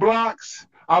nation in blocks.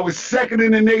 I was second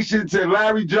in the nation to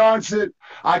Larry Johnson.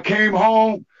 I came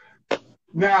home.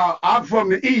 Now, I'm from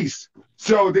the East,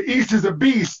 so the East is a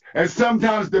beast, and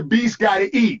sometimes the beast got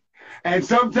to eat. And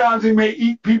sometimes it may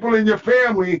eat people in your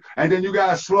family, and then you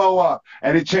got to slow up,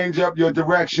 and it change up your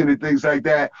direction and things like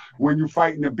that when you're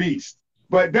fighting the beast.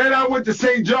 But then I went to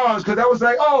St. John's because I was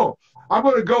like, oh, I'm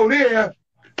going to go there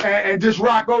and just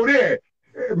rock over there.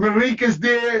 Malik is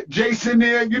there, Jason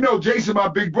there. You know Jason, my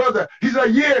big brother. He's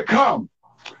like, yeah, come.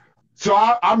 So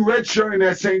I'm redshirting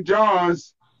at St.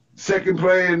 John's, second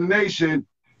player in the nation.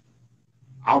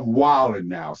 I'm wilding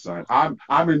now, son.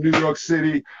 I'm in New York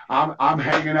City. I'm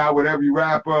hanging out with every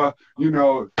rapper.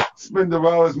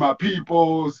 Spinderella's my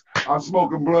peoples. I'm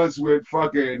smoking blunts with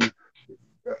fucking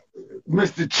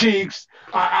Mr. Cheeks.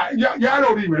 Y'all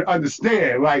don't even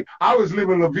understand. Like, I was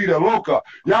living La Vida Loca.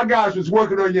 Y'all guys was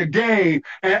working on your game,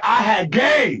 and I had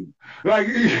game. Like,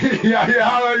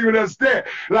 I don't even understand.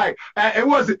 Like, it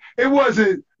wasn't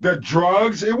the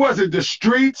drugs. It wasn't the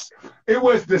streets. It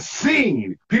was the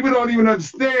scene. People don't even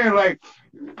understand. Like,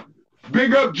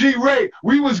 big up G Ray.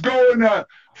 We was going to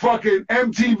fucking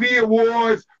MTV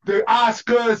Awards, the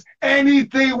Oscars,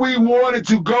 anything we wanted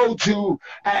to go to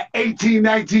at 18,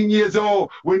 19 years old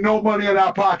with no money in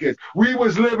our pockets. We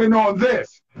was living on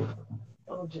this.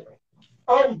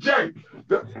 OJ.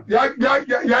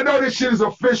 Y'all know this shit is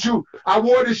official. I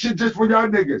wore this shit just for y'all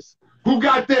niggas. Who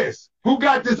got this? Who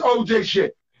got this OJ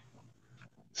shit?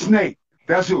 Snake.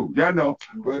 That's who. Y'all know.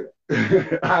 But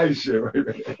I ain't shit.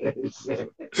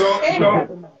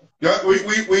 Yeah, we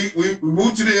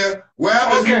moved to there. What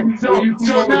happens? Okay,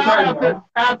 so now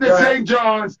after St.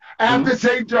 John's,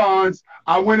 St. John's,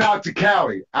 I went out to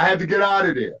Cali. I had to get out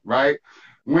of there, right?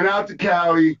 Went out to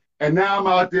Cali, and now I'm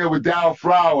out there with Dow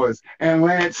Flowers and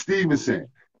Lance Stevenson.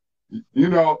 You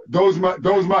know, those my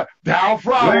Dow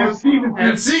Flowers. Lance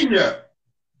Stevenson Sr.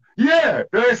 Yeah,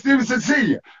 Lance Stevenson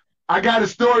Sr. I got a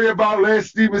story about Lance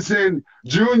Stevenson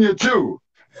Jr. too.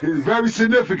 It's very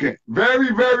significant.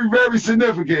 Very, very, very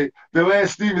significant, the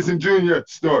Lance Stevenson Jr.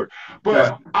 story.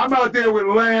 But I'm out there with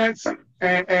Lance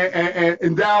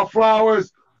and Dow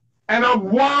Flowers, and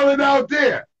I'm wilding out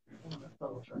there.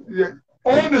 Yeah,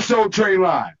 on the Soul Train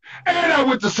line. And I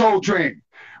went to Soul Train.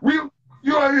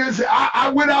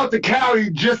 I went out to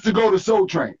Cali just to go to Soul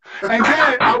Train. And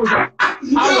then I was out.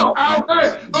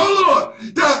 Hey, oh Lord,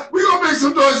 we're going to make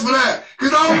some noise for that,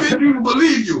 because I don't think people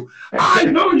believe you. I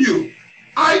know you.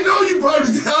 I know you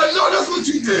probably did. I know that's what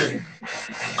you did.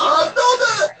 I know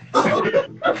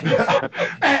that.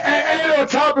 and on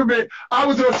top of it, I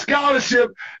was on scholarship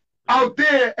out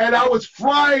there, and I was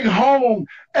flying home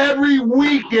every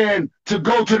weekend to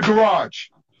go to the garage.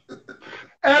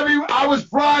 I was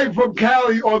flying from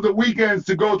Cali on the weekends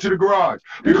to go to the garage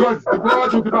because the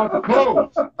garage was about to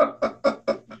close.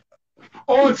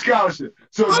 On scholarship.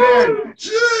 So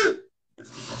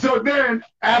then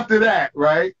after that,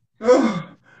 right?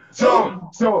 So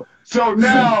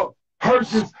now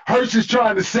Hersh is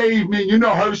trying to save me. You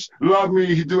know, Hersh love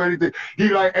me. He do anything. He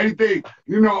like anything.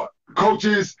 You know,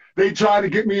 coaches, they try to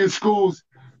get me in schools.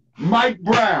 Mike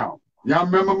Brown. Y'all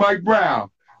remember Mike Brown?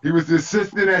 He was the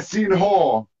assistant at Seton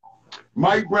Hall.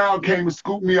 Mike Brown came and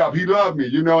scooped me up. He loved me,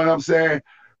 you know what I'm saying?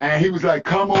 And he was like,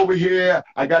 come over here.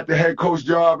 I got the head coach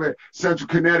job at Central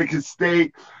Connecticut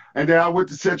State. And then I went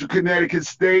to Central Connecticut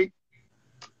State.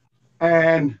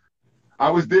 And I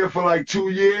was there for like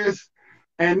 2 years.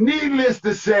 And needless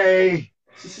to say,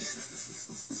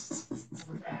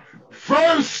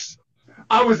 first,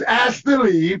 I was asked to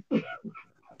leave.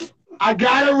 I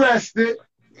got arrested.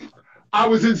 I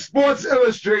was in Sports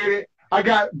Illustrated. I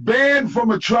got banned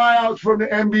from a tryout from the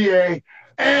NBA,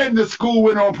 and the school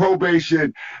went on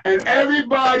probation. And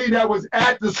everybody that was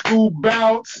at the school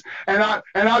bounced. And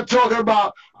I'm talking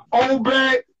about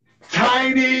Obed,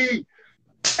 Tiny,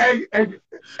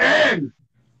 and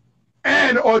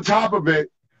on top of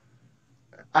it,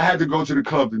 I had to go to the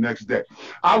club the next day.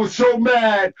 I was so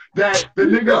mad that the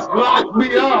niggas locked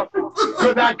me up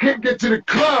because I couldn't get to the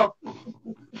club.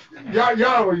 Y'all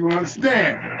don't even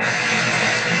understand.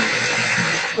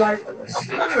 Like,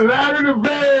 Larry the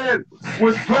Van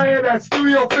was playing at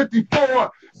Studio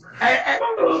 54.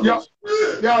 Y'all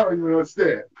don't even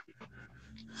understand.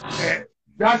 And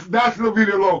that's La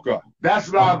Vida Loca. That's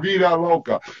La Vida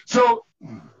Loca. So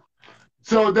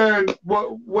then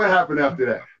what happened after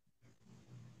that?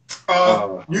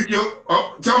 Tell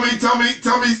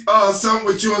me something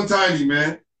with you and Tiny,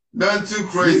 man. Nothing too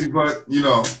crazy, but you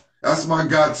know, that's my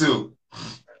guy too.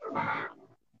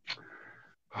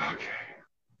 Okay.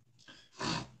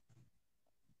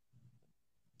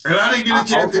 And I didn't get a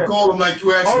chance to call him like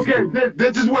you asked me. Okay,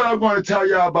 this is what I'm going to tell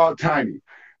y'all about Tiny.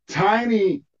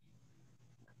 Tiny,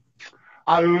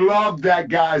 I love that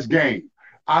guy's game.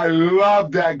 I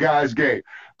love that guy's game.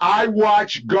 I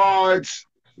watch guards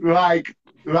like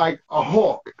a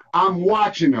hawk. I'm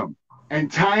watching them.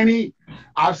 And Tiny,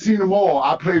 I've seen them all.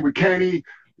 I played with Kenny,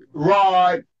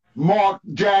 Rod, Mark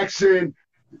Jackson,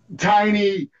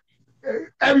 Tiny,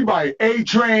 everybody,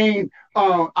 A-Train,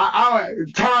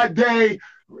 Todd Day,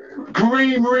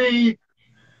 Kareem Reed,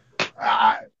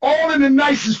 all of the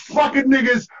nicest fucking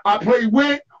niggas I played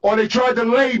with, or they tried to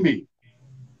lay me.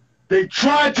 They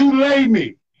tried to lay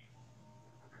me.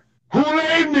 Who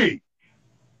laid me?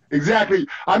 Exactly.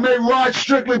 I made Rod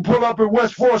Strickland pull up in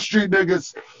West 4th Street,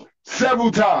 niggas,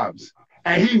 several times.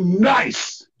 And he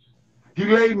nice. He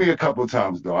laid me a couple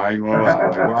times, though. I ain't gonna lie.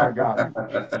 Well, I got him.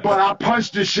 But I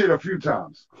punched this shit a few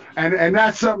times. And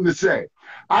that's something to say.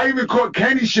 I even caught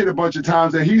Kenny shit a bunch of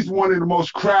times, and he's one of the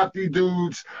most crafty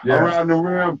dudes around the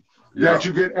rim that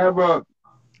you could ever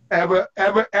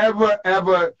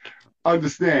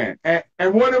understand.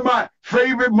 And one of my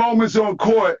favorite moments on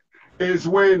court is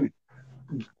when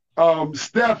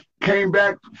Steph came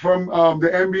back from the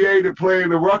NBA to play in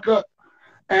the Rucker,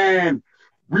 and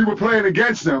we were playing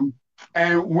against him.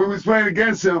 And when we was playing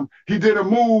against him, he did a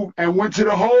move and went to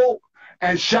the hole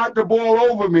and shot the ball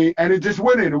over me, and it just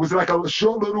went in. It was like a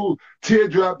short little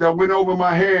teardrop that went over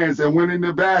my hands and went in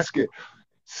the basket.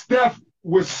 Steph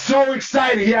was so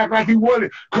excited. He acted like he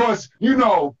wanted, cause you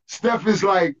know, Steph is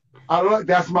like,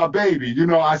 that's my baby. You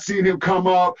know, I seen him come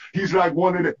up. He's like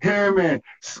him and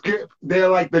Skip. They're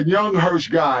like the young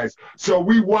Hersh guys. So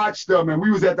we watched them, and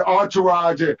we was at the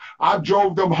Entourage, and I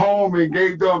drove them home and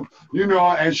gave them, you know,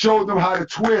 and showed them how to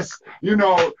twist. You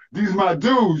know, these my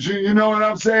dudes. You know what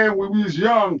I'm saying? When we was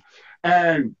young,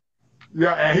 and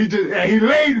yeah, and he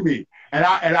laid me, and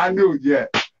I knew, yeah.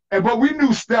 But we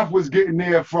knew Steph was getting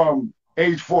there from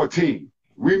age 14.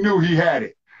 We knew he had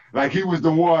it. Like he was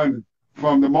the one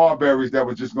from the Marburys that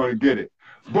was just going to get it.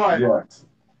 But Yes.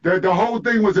 the whole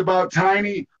thing was about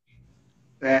Tiny.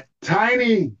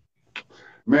 Tiny,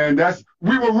 man,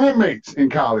 we were roommates in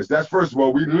college. That's first of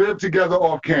all. We lived together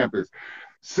off campus.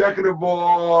 Second of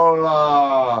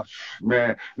all,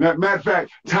 man, matter of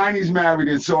fact, Tiny's married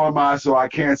and so am I, so I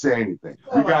can't say anything.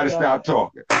 We got to stop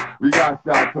talking. We got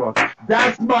to stop talking.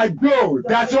 That's my dude.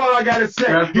 That's all I got to say.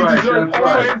 That's He right, deserves that's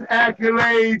all right. his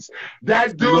accolades.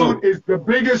 That dude is the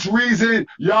biggest reason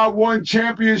y'all won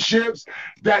championships,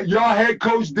 that y'all head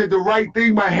coach did the right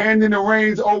thing by handing the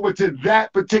reins over to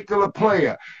that particular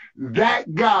player.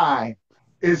 That guy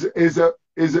is a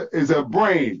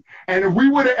brain. And if we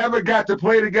would have ever got to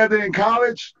play together in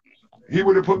college, he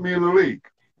would have put me in the league.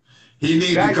 He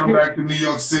needs to come back to New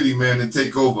York City, man, and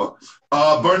take over.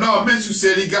 Bernard Mitchell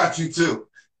said he got you too.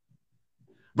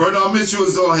 Bernard Mitchell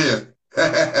is on here.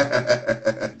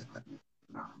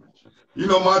 You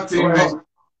know my team.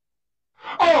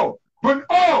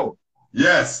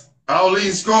 Yes. Our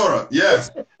lead scorer.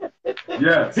 Yes.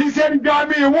 Yes. He said he got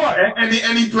me in what? And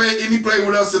he played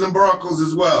with us in the Broncos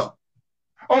as well.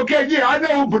 Okay, yeah, I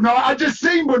know Bernard. I just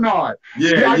seen Bernard.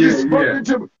 Yeah, I just spoke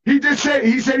to him.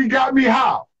 He said he got me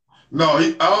how? No,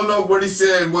 I don't know what he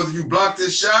said, whether you blocked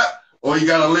his shot or he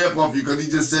got a layup off you, because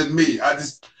he just said me. I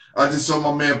just saw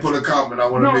my man put a comment. I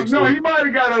want to make sure. No, he might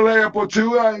have got a layup or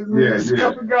two. A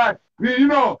couple guys, you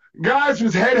know, guys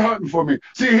was headhunting for me.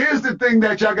 See, here's the thing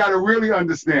that y'all got to really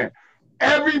understand.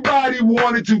 Everybody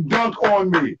wanted to dunk on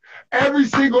me. Every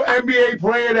single NBA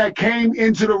player that came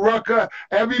into the Rucker,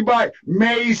 everybody,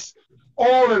 Mace,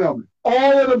 all of them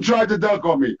tried to dunk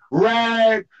on me.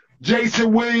 Rag,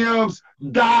 Jason Williams,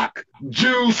 Doc,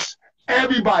 Juice,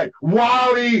 everybody.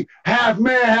 Wally, half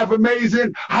man, half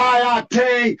amazing, high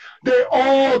octane. They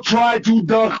all tried to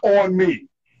dunk on me.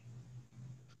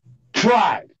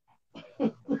 Tried.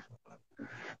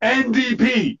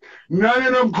 NDP, none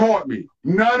of them caught me.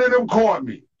 None of them caught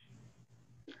me.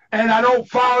 And I don't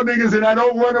foul niggas and I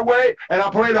don't run away and I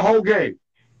play the whole game.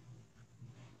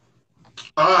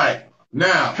 All right.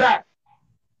 Now, Fact.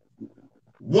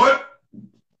 what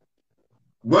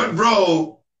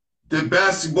role did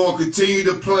basketball continue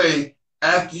to play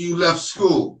after you left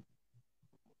school?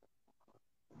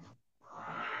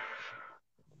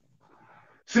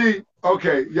 See,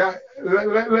 okay, yeah,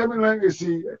 let me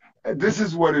see. This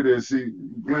is what it is. See,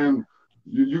 Glenn,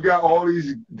 you got all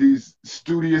these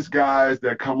studious guys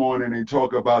that come on and they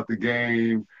talk about the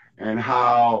game and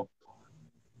how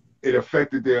it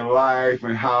affected their life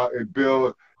and how it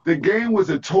built. The game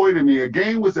was a toy to me. A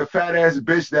game was a fat ass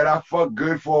bitch that I fucked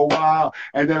good for a while,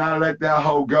 and then I let that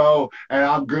hoe go, and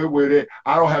I'm good with it.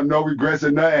 I don't have no regrets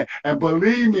or nothing. And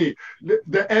believe me,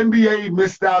 the NBA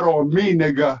missed out on me,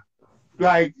 nigga.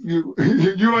 Like you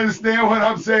understand what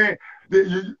I'm saying?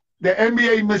 The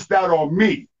NBA missed out on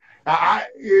me.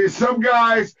 Some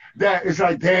guys that it's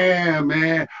like, damn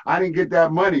man, I didn't get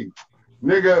that money.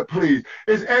 Nigga, please.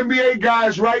 It's NBA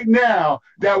guys right now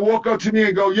that walk up to me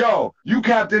and go, yo, you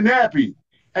Captain Nappy.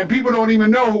 And people don't even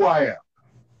know who I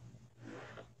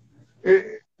am.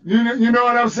 You know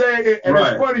what I'm saying? And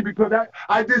right. It's funny because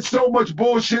I did so much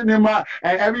bullshitting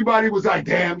and everybody was like,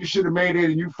 damn, you should have made it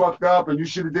and you fucked up and you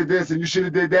should have did this and you should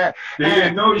have did that. They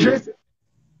didn't know you.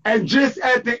 And just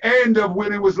at the end of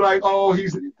when it was like, oh,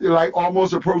 he's like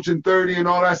almost approaching 30 and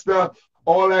all that stuff,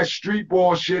 all that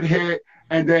Streetball shit hit.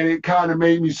 And then it kind of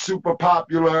made me super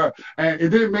popular. And it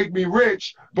didn't make me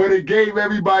rich, but it gave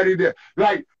everybody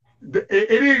it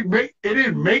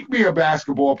didn't make me a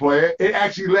basketball player. It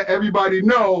actually let everybody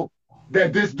know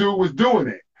that this dude was doing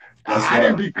it. I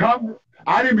didn't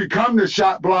become the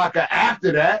shot blocker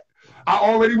after that. I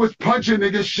already was punching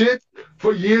niggas shit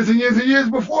for years and years and years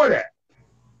before that.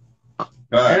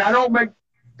 And I don't make,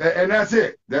 and that's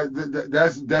it.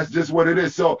 That's just what it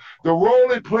is. So the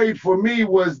role it played for me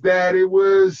was that it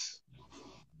was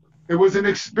an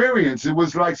experience. It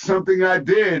was like something I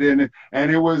did, and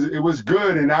it was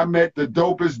good. And I met the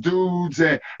dopest dudes,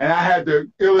 and I had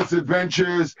the illest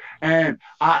adventures, and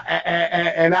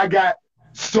I got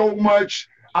so much.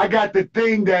 I got the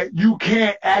thing that you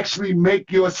can't actually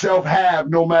make yourself have,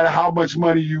 no matter how much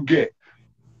money you get.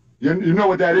 You know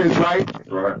what that is, right?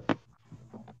 Right.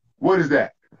 What is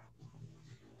that?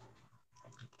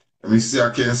 Let me see. I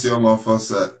can't see. Hold on for a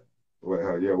sec.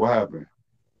 Well, yeah, what happened?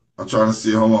 I'm trying to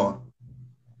see. Hold on.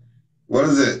 What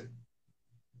is it?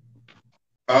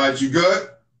 All right, you good?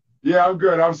 Yeah, I'm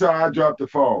good. I'm sorry I dropped the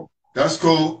phone. That's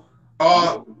cool.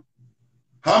 How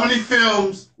many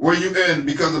films were you in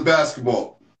because of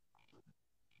basketball?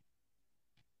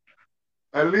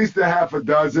 At least a half a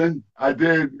dozen. I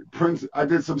did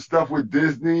some stuff with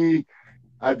Disney.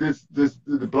 I did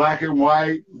the black and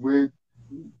white with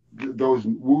those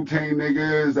Wu-Tang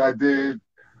niggas. I did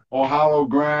On Hollow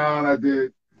Ground. I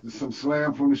did some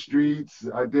Slam from the Streets.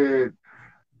 I did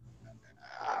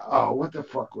what the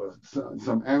fuck was it?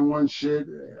 Some N1 shit.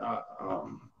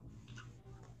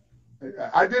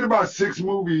 I did about 6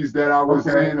 movies that I was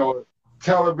in, or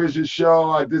television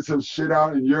show. I did some shit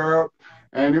out in Europe,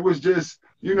 and it was just,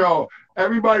 you know,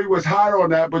 everybody was hot on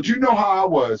that, but you know how I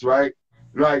was, right?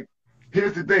 Like,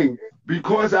 here's the thing.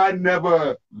 Because I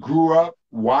never grew up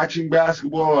watching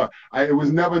basketball, it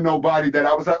was never nobody that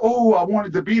I was like, oh, I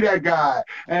wanted to be that guy.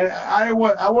 And I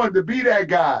wanted to be that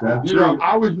guy. That's you true.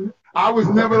 know, I was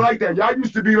never like that. Y'all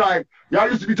used to be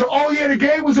told, oh yeah, the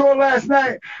game was on last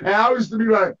night. And I used to be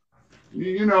like,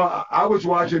 you know, I was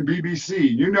watching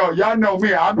BBC. You know, y'all know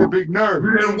me. I'm the big nerd.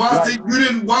 You didn't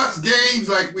watch games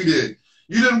like we did.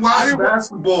 You didn't watch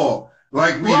basketball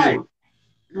like we did.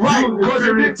 Right. You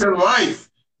experienced in life.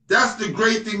 That's the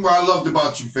great thing what I loved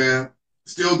about you, fam.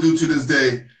 Still do to this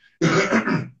day.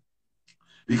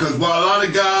 Because while a lot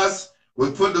of guys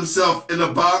would put themselves in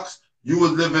a box, you were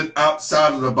living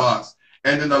outside of the box.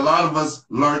 And then a lot of us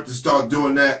learned to start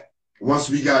doing that once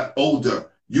we got older.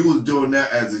 You was doing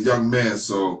that as a young man.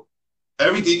 So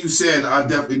everything you said, I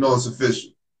definitely know it's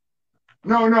official.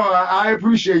 No, I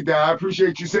appreciate that. I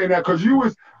appreciate you saying that, because you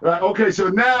was like, okay, so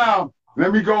now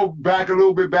let me go back a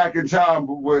little bit back in time.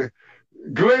 But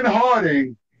Glenn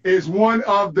Harding is one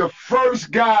of the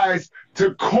first guys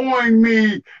to coin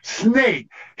me Snake.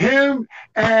 Him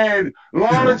and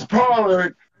Lawrence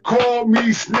Pollard called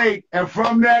me Snake, and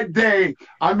from that day,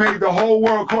 I made the whole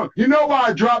world call. You know why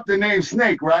I dropped the name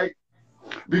Snake, right?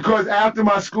 Because after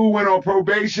my school went on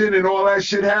probation and all that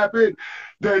shit happened,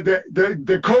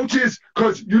 the coaches,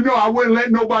 because you know I wouldn't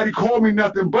let nobody call me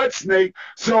nothing but Snake.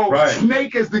 So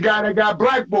Snake is the guy that got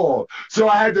blackballed. So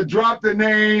I had to drop the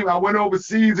name. I went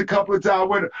overseas a couple of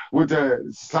times. Went to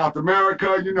South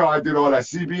America. You know, I did all that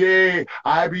CBA,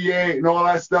 IBA, and all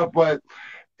that stuff. But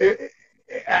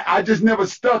I just never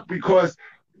stuck, because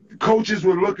coaches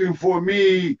were looking for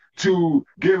me to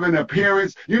give an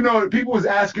appearance. You know, people was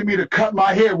asking me to cut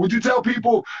my hair. Would you tell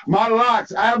people my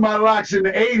locks? I have my locks in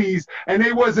the 80s, and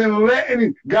they wasn't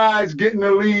letting guys get in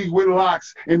the league with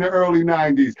locks in the early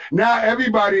 90s. Now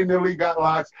everybody in the league got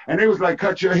locks, and they was like,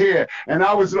 cut your hair. And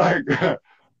I was like,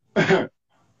 and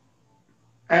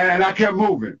I kept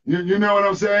moving. You know what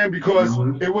I'm saying? Because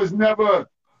it was never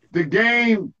the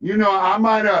game. You know, I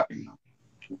might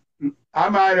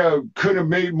have could have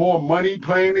made more money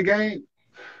playing the game,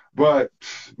 but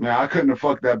man, I couldn't have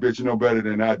fucked that bitch no better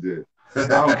than I did. I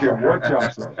don't care what y'all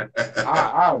say.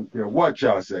 I don't care what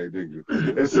y'all say, nigga.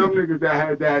 There's some niggas that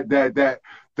had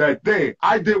that thing.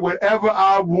 I did whatever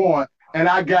I want, and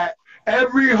I got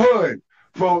every hood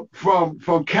from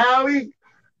Cali.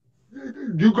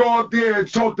 You go up there and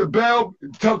talk to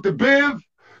Biv.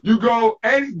 You go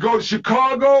to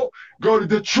Chicago, go to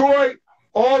Detroit.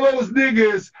 All those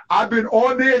niggas, I've been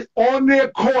on their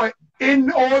court,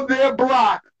 on their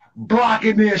block,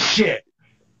 blocking their shit.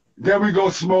 Then we go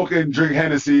smoke and drink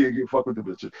Hennessy and get fuck with the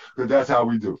bitches, because that's how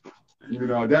we do. You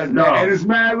know, and it's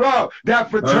mad love.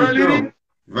 That fraternity,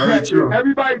 Very true.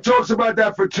 Everybody talks about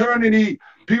that fraternity.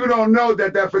 People don't know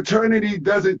that fraternity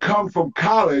doesn't come from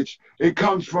college. It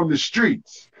comes from the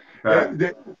streets.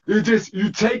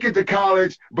 You take it to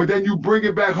college, but then you bring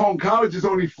it back home. College is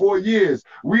only 4 years.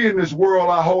 We in this world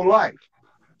our whole life.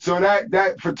 So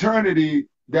that fraternity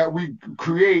that we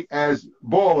create as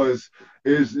ballers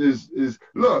is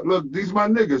look, these my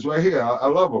niggas right here. I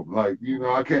love them. Like, you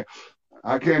know,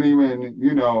 I can't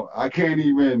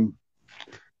even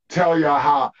tell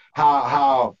y'all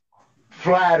how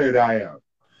flattered I am.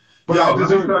 But yo, let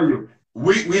me tell you,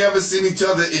 we haven't seen each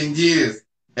other in years.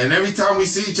 And every time we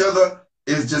see each other,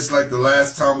 it's just like the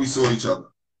last time we saw each other.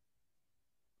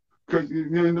 Cause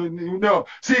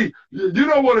see, you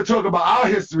don't want to talk about our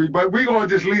history, but we're gonna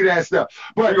just leave that stuff.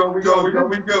 But we good.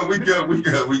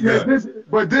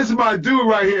 But this is my dude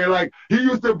right here. Like, he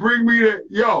used to bring me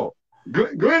to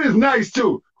Glenn is nice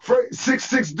too.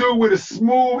 6'6" dude with a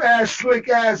smooth ass, slick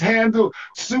ass handle,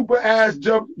 super ass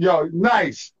jump. Yo,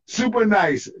 nice, super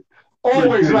nice.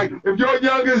 Always. Like, if your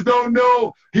youngers don't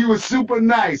know, he was super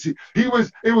nice. It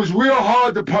was real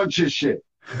hard to punch his shit.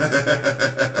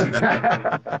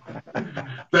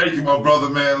 Thank you, my brother,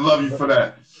 man. Love you for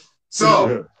that.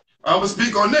 So, I'm going to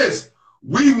speak on this.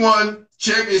 We won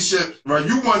championships, right?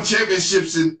 You won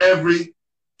championships in every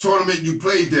tournament you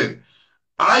played in.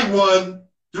 I won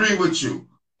 3 with you.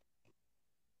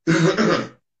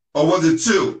 Or was it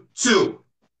 2? 2.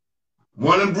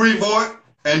 1 in Brevoort,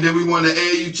 and then we won the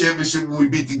AAU championship when we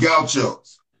beat the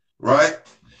Gauchos, right?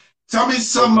 Tell me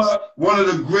one of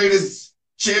the greatest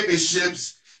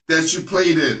championships that you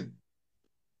played in.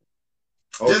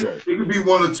 Okay. It could be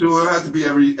 1 or 2. It has to be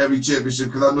every championship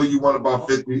because I know you won about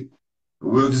 50.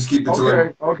 We'll just keep it to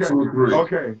like 2 or 3.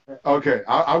 Okay.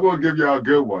 I will give y'all a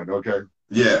good one. Okay.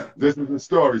 Yeah. This is the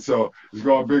story, so it's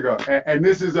going bigger, and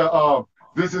this is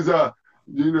this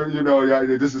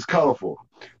is colorful.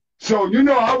 So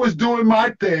I was doing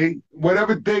my thing,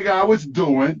 whatever thing I was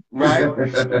doing,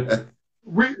 right?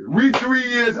 we 3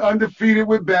 years undefeated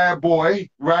with Bad Boy,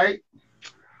 right?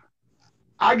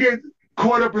 I get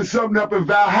caught up in something up in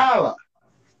Valhalla.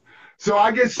 So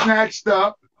I get snatched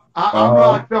up. I'm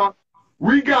locked up.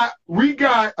 We got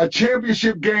a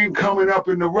championship game coming up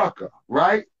in the Rucker,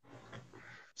 right?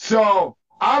 So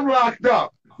I'm locked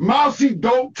up. Mousy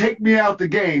don't take me out the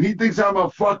game. He thinks I'm a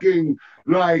fucking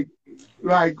like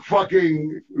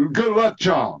fucking good luck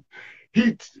charm.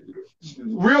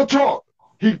 Real talk.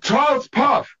 He tells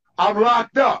Puff, I'm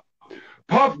locked up.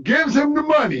 Puff gives him the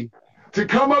money to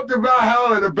come up to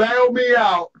Valhalla to bail me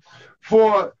out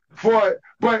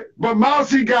but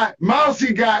Mousy got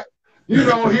he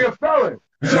a felon.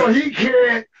 So he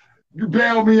can't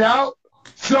bail me out.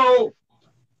 So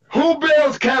who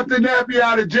bails Captain Nappy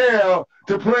out of jail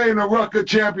to play in the Rucker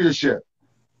Championship?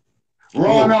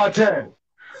 Ron Artez.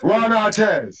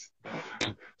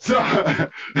 So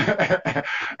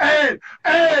and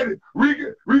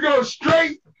we go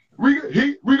straight.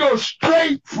 We go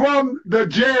straight from the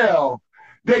jail.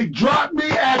 They drop me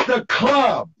at the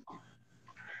club.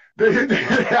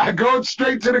 I go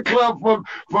straight to the club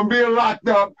from being locked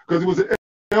up because it was an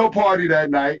ill party that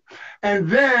night. And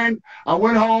then I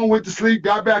went home, went to sleep,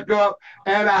 got back up,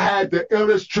 and I had the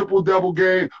illest triple-double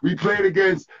game. We played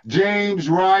against James,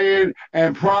 Ryan,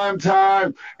 and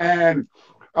Primetime, and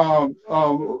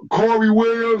Corey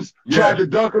Williams tried to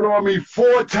dunk it on me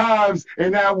 4 times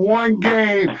in that one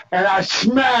game, and I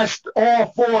smashed all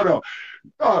 4 of them.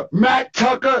 Matt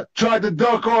Tucker tried to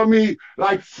dunk on me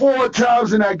like 4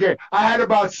 times in that game. I had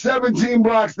about 17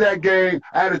 blocks that game.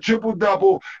 I had a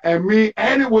triple-double, and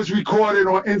it was recorded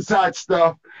on Inside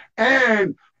Stuff,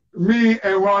 and me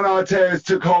and Ron Artez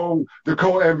took home the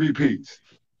co-MVPs.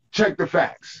 Check the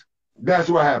facts. That's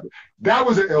what happened. That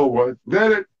was an ill one.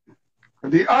 Then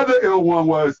the other ill one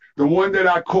was the one that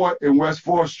I caught in West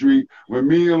 4th Street when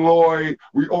me and Lloyd,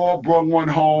 we all brought one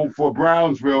home for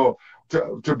Brownsville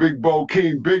to Big Bo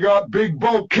King. Big up Big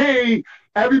Bo King.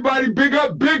 Everybody big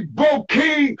up Big Bo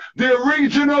King, the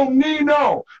original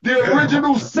Nino, the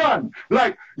original son.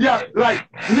 Like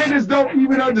niggas don't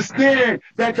even understand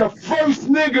that the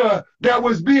first nigga that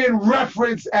was being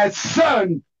referenced as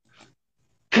son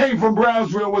came from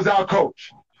Brownsville was our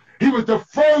coach. He was the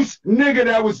first nigga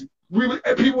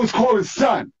that people was calling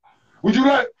son. Would you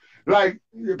like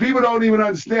people don't even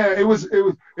understand. It was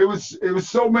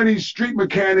so many street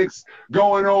mechanics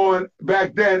going on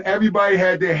back then. Everybody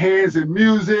had their hands in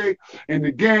music, in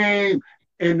the game.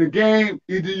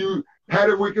 Either you had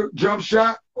a wicked jump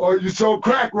shot or you sold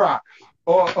crack rock.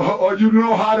 Or you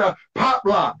know how to pop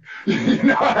lock. You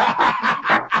know?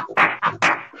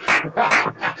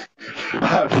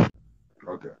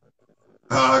 Okay.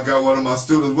 I got one of my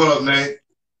students. What up, Nate?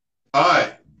 All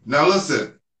right. Now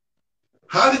listen.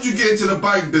 How did you get into the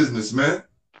bike business, man?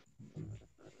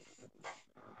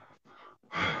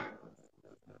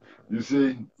 You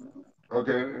see?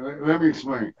 Okay, let me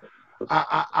explain.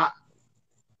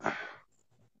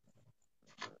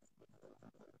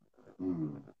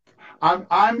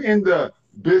 I'm in the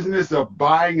business of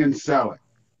buying and selling.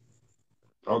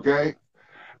 Okay?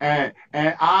 And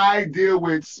I deal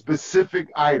with specific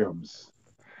items.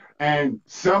 And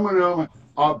some of them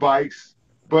are bikes,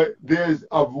 but there's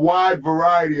a wide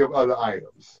variety of other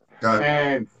items.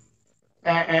 And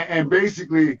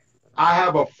basically, I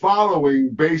have a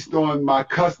following based on my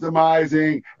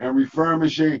customizing and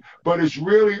refurbishing, but it's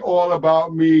really all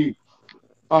about me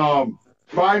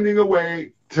finding a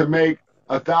way to make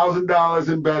 $1,000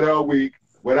 and better a week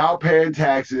without paying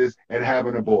taxes and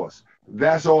having a boss.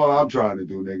 That's all I'm trying to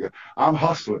do, nigga. I'm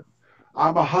hustling.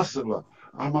 I'm a hustler.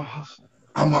 I'm a hustler.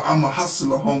 I'm a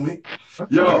hustler, homie.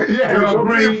 Yo,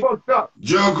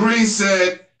 Joe Green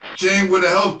said Shane would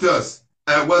have helped us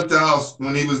at Westinghouse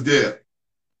when he was there.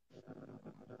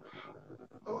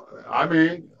 I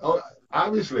mean,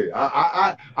 obviously,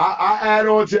 I add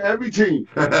on to every team.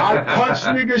 I punch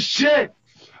niggas shit.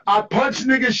 I punch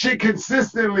niggas shit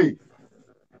consistently.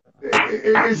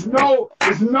 It's no,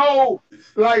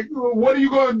 like, what are you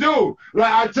going to do?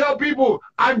 Like, I tell people,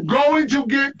 I'm going to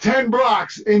get 10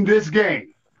 blocks in this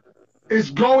game.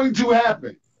 It's going to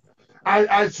happen.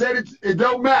 I said it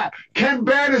don't matter. Ken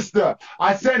Bannister,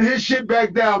 I sent his shit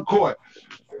back down court.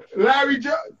 Larry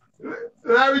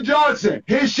Johnson,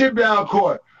 his shit down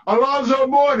court. Alonzo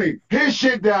Mourning, his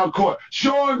shit down court.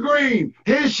 Sean Green,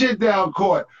 his shit down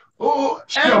court. Oh,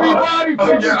 everybody from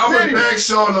the city. I'm gonna bag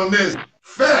Sean on this.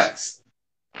 Facts.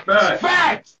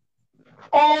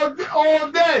 All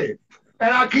day. And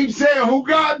I keep saying, who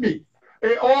got me?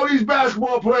 And all these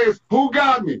basketball players, who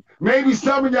got me? Maybe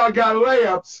some of y'all got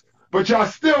layups, but y'all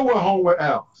still went home with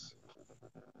L's.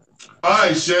 All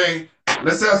right, Shane.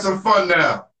 Let's have some fun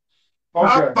now. Okay.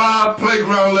 Top 5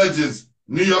 playground legends,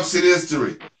 New York City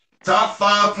history. Top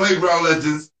 5 playground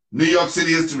legends, New York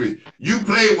City history. You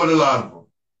played with a lot of them.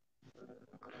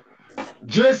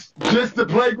 Just the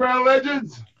playground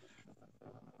legends?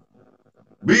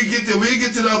 We get to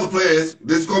the other players.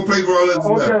 Let's go playground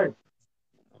legends now.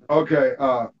 Okay.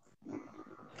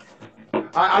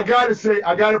 I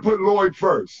gotta put Lloyd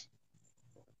first.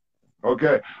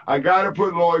 Okay, I gotta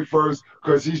put Lloyd first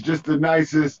because he's just the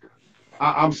nicest.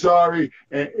 I'm sorry,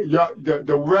 and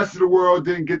the rest of the world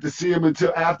didn't get to see him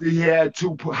until after he had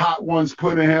 2 hot ones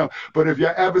put in him. But if you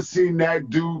ever seen that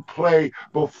dude play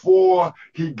before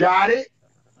he got it,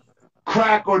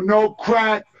 crack or no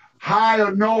crack, high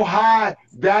or no high,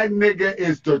 that nigga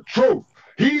is the truth.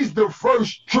 He's the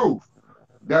first truth.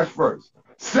 That's first.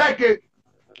 Second,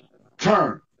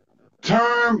 Term.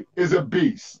 Term is a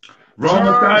beast. Ron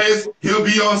Matthias, he'll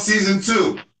be on season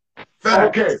 2.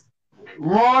 Facts. Okay.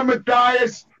 Ron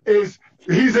Matthias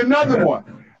he's another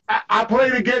one. I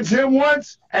played against him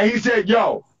once, and he said,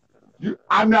 yo,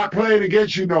 I'm not playing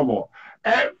against you no more.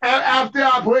 After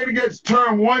I played against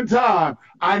Term one time,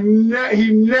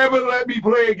 he never let me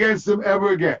play against him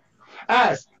ever again.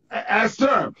 As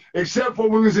Term, except for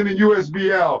when he was in the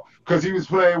USBL, because he was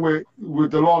playing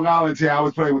with the Long Island team. I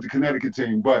was playing with the Connecticut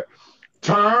team. But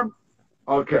Term,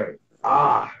 okay.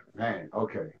 Man,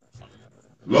 okay.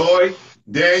 Lloyd,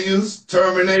 Daniels,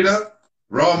 Terminator,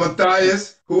 Ron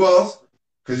Matthias. Who else?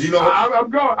 Because you know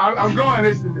I'm going.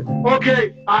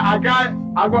 Okay, I got.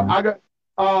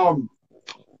 Oh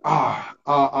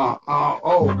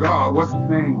God, what's his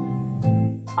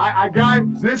name? I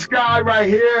got this guy right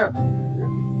here.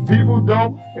 People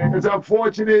don't. It's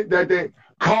unfortunate that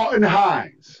Carlton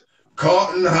Hines.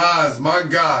 Carlton Hines, my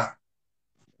guy.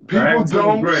 People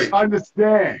don't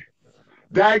understand.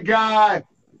 That guy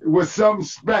was something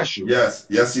special. Yes,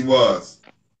 he was.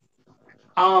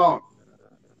 I'm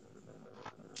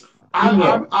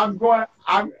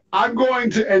going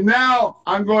to, and now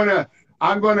I'm gonna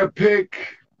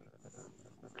pick.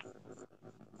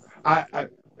 I'm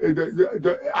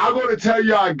gonna tell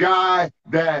you a guy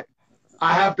that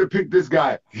I have to pick. This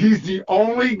guy. He's the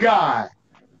only guy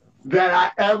that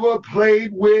I ever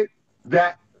played with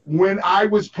that when I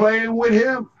was playing with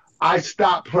him, I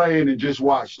stopped playing and just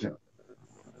watched him.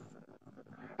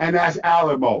 And that's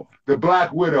Alamo, the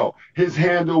Black Widow. His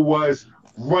handle was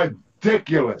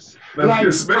ridiculous.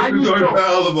 Let's make me go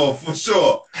Alamo for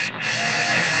sure.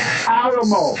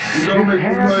 Alamo. You're gonna make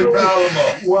me go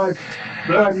Alamo. Was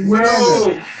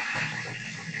bananas.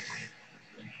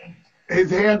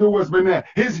 His handle was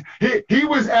bananas. He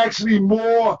was actually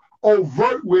more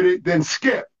overt with it than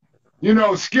Skip. You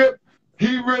know, Skip,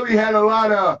 he really had a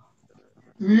lot of,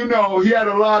 he had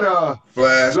a lot of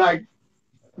flash.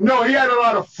 No, he had a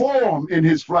lot of form in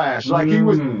his flash. Like he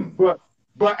was,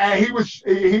 and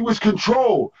he was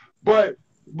controlled. But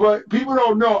people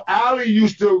don't know. Ali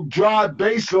used to drive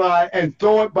baseline and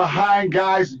throw it behind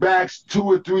guys' backs 2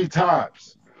 or 3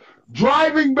 times.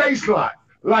 Driving baseline,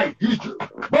 like he's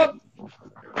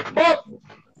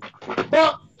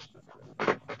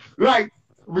like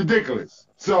ridiculous.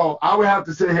 So I would have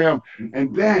to say him.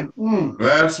 And then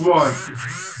last one.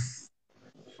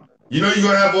 You know you're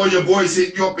gonna have all your boys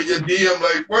hitting you up in your DM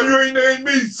like, why you ain't named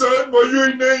me, son? Why you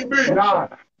ain't named me? Nah,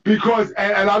 because,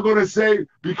 and I'm gonna say,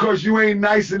 because you ain't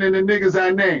nicer than the niggas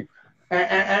I named.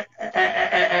 And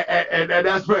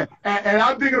that's right. And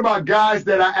I'm thinking about guys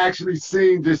that I actually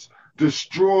seen just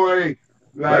destroy.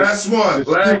 Last one.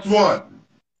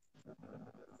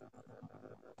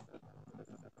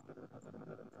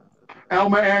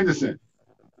 Elmer Anderson.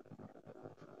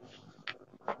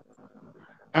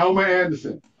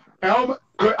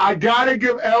 I gotta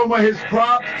give Elmer his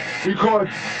props because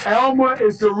Elmer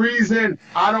is the reason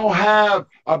I don't have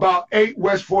about 8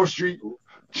 West 4th Street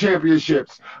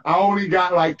championships. I only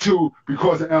got like 2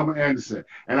 because of Elmer Anderson,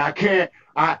 and I can't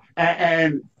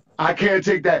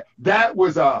take that. That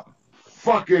was a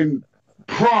fucking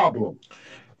problem.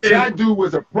 That dude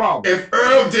was a problem. If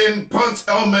Earl didn't punch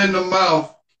Elmer in the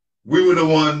mouth, we would have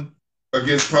won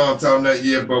against Primetime that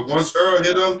year. But once Earl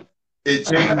hit him, it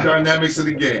changed the dynamics of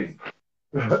the game.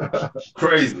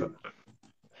 Crazy.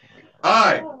 All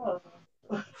right.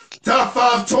 Top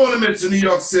 5 tournaments in New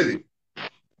York City.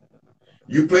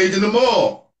 You played in them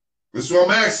all. That's what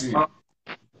I'm asking you.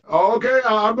 Okay,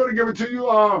 I'm going to give it to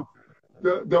you.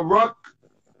 The Ruck,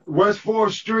 West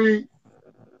 4th Street,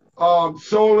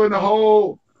 Soul in the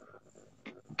Hole,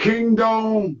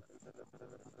 Kingdom,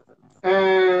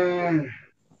 and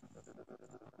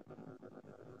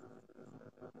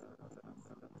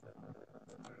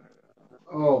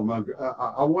oh my God,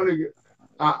 I want to get.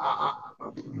 I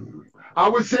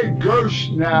would say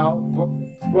Gersh now,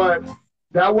 but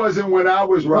that wasn't when I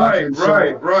was rocking.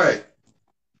 Right.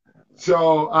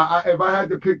 So if I had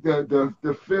to pick the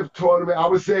 5th tournament, I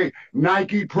would say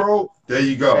Nike Pro. There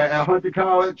you go. At Hunter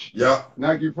College. Yeah.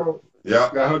 Nike Pro.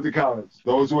 Yeah. At Hunter College.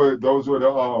 Those were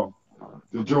the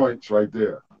joints right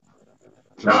there.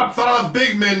 Top 5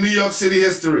 big men in New York City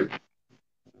history.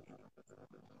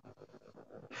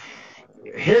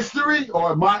 History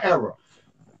or my era?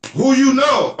 Who you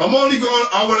know. I want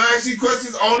to ask you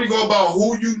questions. I only go about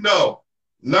who you know.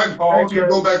 Not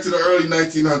go back to the early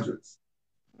 1900s.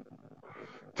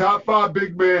 Top 5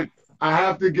 big men, I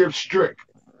have to give Strick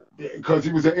because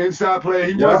he was an inside player.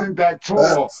 He wasn't that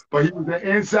tall, but he was an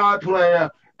inside player,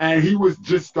 and he was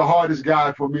just the hardest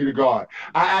guy for me to guard.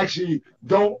 I actually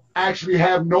don't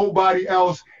have nobody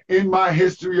else in my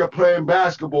history of playing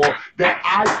basketball that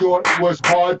I thought was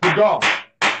hard to guard.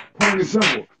 Plain and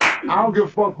simple. I don't give a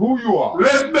fuck who you are.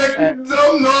 Let's make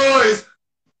some noise.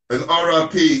 And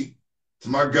R.I.P. to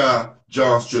my guy,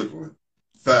 John Strickland.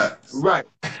 Facts. Right.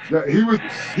 He was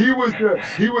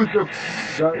the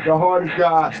hardest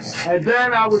guy. And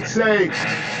then I would say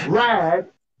Rag.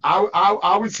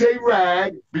 I would say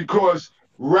Rag because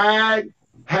Rag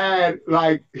had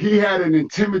an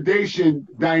intimidation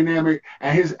dynamic,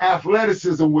 and his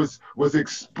athleticism was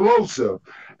explosive,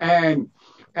 and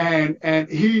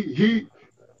he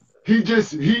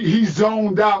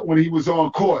zoned out when he was on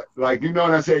court. Like, you know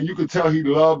what I'm saying? You could tell he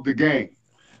loved the game.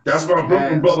 That's my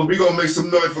Brooklyn brother. We gonna make some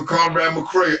noise for Conrad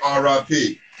McCray,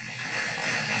 R.I.P.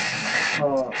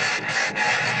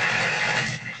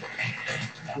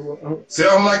 See,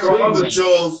 unlike our other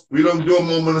shows, we don't do a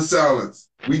moment of silence.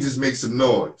 We just make some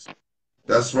noise.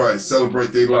 That's right. Celebrate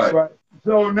their life. Right.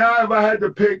 So now, if I had to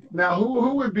pick,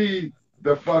 who would be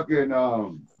the fucking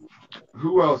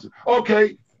who else?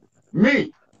 Okay,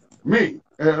 me,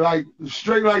 like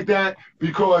straight like that,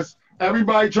 because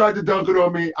everybody tried to dunk it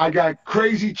on me. I got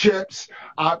crazy chips.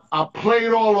 I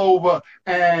played all over,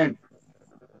 and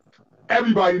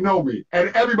everybody know me.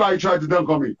 And everybody tried to dunk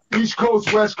on me. East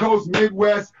Coast, West Coast,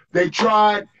 Midwest, they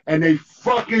tried, and they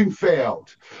fucking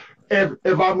failed.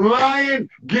 If I'm lying,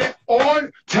 get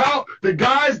on, tell the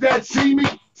guys that see me,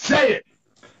 say it.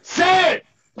 Say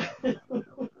it!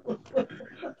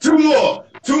 Two more.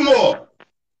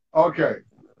 Okay.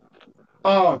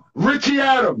 Richie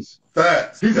Adams.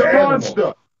 Facts. He's a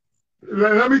monster.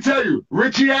 Let me tell you,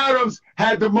 Richie Adams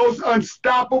had the most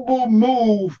unstoppable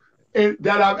move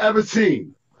that I've ever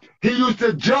seen. He used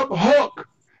to jump hook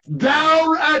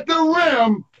down at the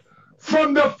rim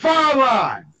from the foul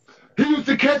line. He used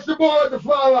to catch the ball at the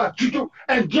foul line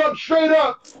and jump straight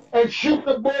up and shoot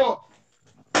the ball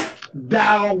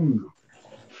down.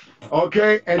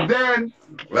 Okay, and then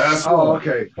last one.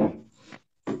 Okay.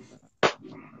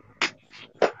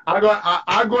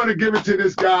 I'm going to give it to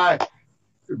this guy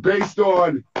based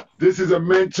on this is a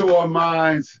mentor of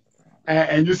mine,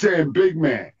 and you're saying big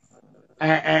man,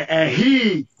 and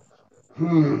he's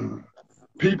the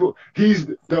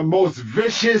most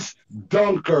vicious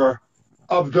dunker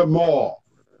of them all,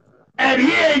 and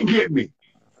he ain't get me.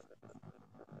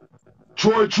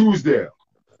 Troy Truesdale.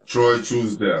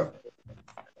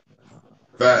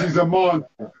 Facts. He's a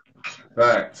monster.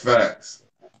 Facts.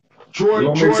 Troy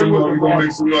we're gonna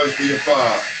make some noise for your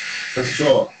 5. For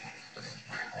sure.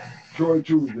 Troy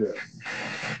Truesdale.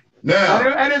 Now,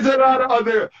 and there's a lot of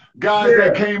other guys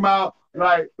that came out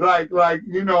like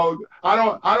you know. I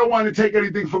don't want to take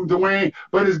anything from Dwayne,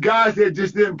 but it's guys that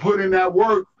just didn't put in that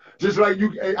work. Just like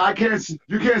you can't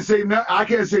say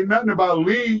nothing about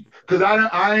league because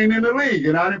I ain't in the league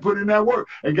and I didn't put in that work.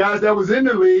 And guys that was in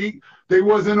the league, they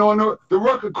wasn't on the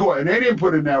record court and they didn't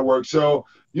put in that work. So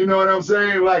You know what I'm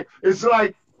saying? Like, it's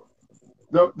like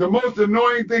the most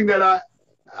annoying thing that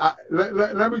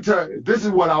let me tell you, this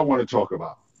is what I want to talk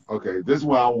about. Okay, this is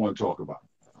what I want to talk about.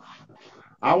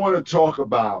 I want to talk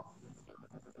about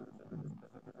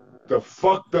the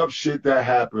fucked up shit that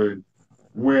happened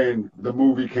when the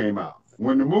movie came out.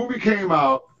 When the movie came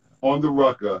out on the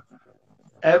Rucker,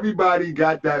 everybody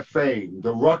got that fame.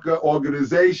 The Rucker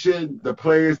organization, the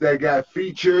players that got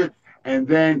featured, and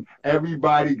then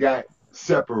everybody got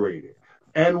separated.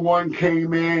 N1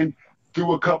 came in,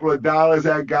 threw a couple of dollars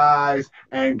at guys,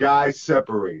 and guys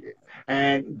separated.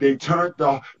 And they turned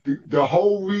the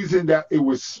whole reason that it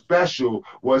was special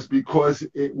was because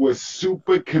it was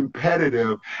super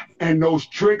competitive. And those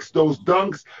tricks, those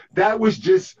dunks, that was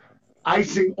just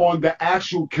icing on the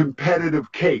actual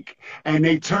competitive cake. And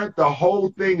they turned the whole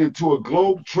thing into a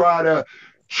globetrotter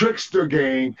trickster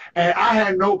game, and I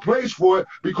had no place for it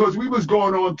because we was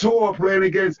going on tour playing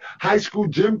against high school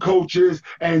gym coaches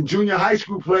and junior high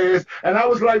school players, and I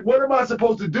was like, what am I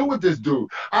supposed to do with this dude?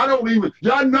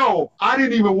 Y'all know, I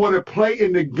didn't even want to play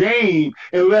in the game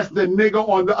unless the nigga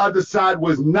on the other side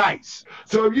was nice.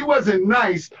 So if you wasn't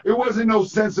nice, it wasn't no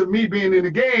sense of me being in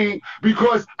the game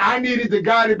because I needed the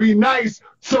guy to be nice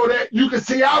so that you could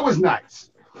see I was nice.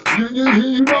 You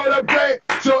know what I'm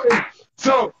saying?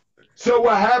 So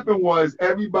what happened was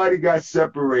everybody got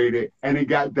separated and it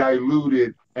got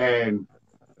diluted, and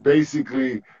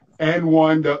basically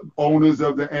N1, the owners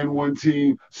of the N1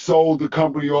 team, sold the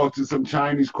company off to some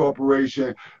Chinese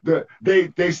corporation.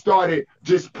 They started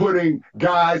just putting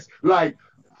guys like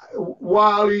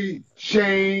Wally,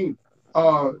 Shane,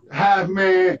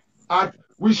 Halfman.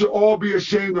 We should all be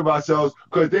ashamed of ourselves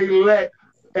because we let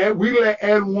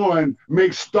N1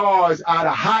 make stars out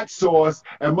of hot sauce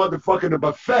and motherfucking the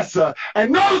professor,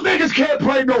 and those niggas can't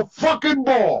play no fucking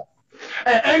ball.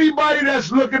 And anybody that's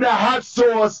looking at hot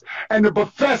sauce and the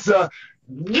professor,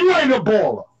 you ain't a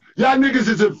baller. Y'all niggas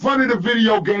is in front of the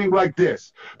video game like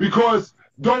this because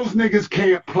those niggas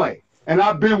can't play. And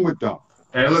I've been with them.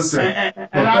 Hey, listen.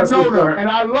 And I know them, and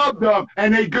I love them,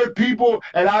 and they good people,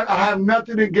 and I have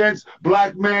nothing against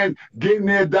black men getting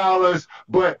their dollars,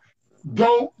 but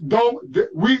some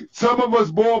of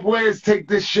us ball players take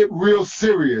this shit real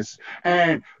serious,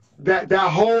 and that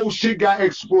whole shit got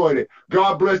exploited.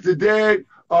 God bless the dead.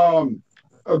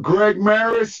 Greg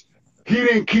Maris, he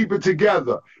didn't keep it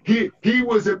together. He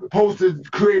was supposed to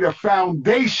create a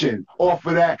foundation off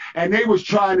of that, and they was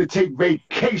trying to take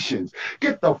vacations.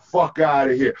 Get the fuck out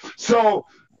of here. So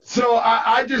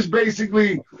I just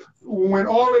basically, when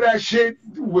all of that shit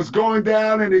was going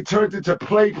down and it turned into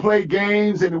play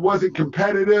games and it wasn't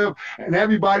competitive and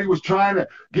everybody was trying to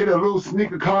get a little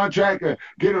sneaker contract and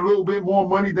get a little bit more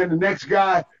money than the next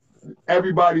guy,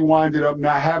 everybody winded up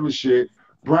not having shit.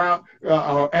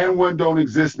 N1 don't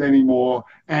exist anymore.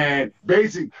 And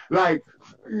basically, like,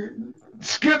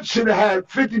 Skip should have had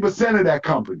 50% of that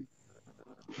company.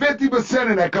 50%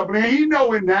 of that company. And he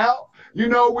know it now. You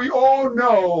know, we all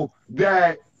know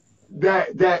that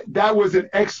was an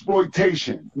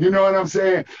exploitation. You know what I'm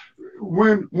saying?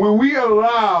 When we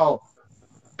allow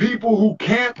people who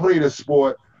can't play the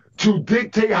sport to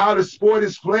dictate how the sport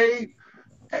is played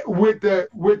with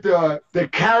the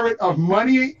carrot of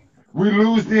money, we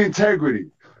lose the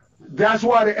integrity. That's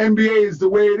why the NBA is the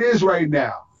way it is right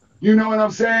now. You know what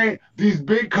I'm saying? These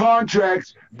big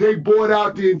contracts, they bought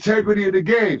out the integrity of the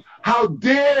game. How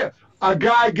dare a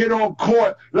guy get on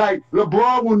court? Like,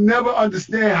 LeBron will never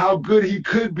understand how good he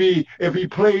could be if he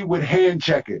played with hand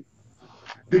checking.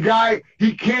 The guy,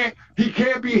 he can't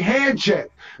be hand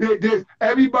checked.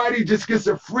 Everybody just gets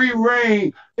a free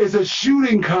reign. It's a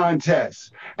shooting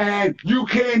contest, and you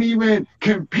can't even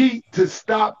compete to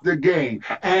stop the game.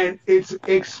 And it's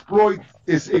exploited.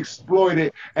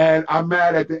 And I'm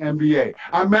mad at the NBA.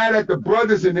 I'm mad at the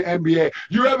brothers in the NBA.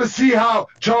 You ever see how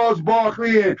Charles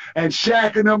Barkley and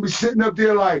Shaq and them be sitting up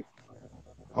there like,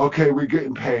 okay, we're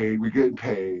getting paid.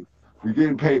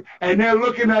 And they're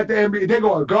looking at the NBA. They're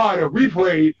going, God, if we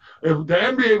played, if the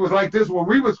NBA was like this when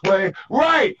we was playing,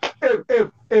 right?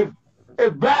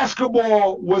 If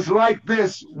basketball was like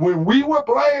this when we were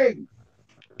playing,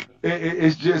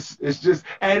 it's just,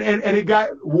 and it got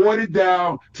watered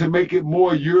down to make it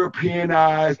more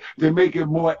Europeanized, to make it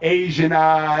more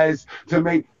Asianized, to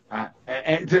make.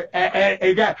 And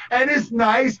it's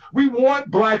nice. We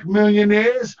want black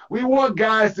millionaires. We want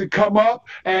guys to come up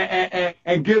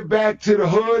and give back to the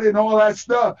hood and all that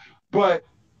stuff. But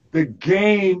the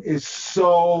game is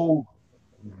so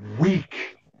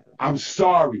weak. I'm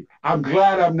sorry. I'm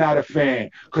glad I'm not a fan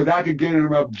because I could get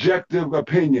an objective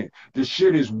opinion. The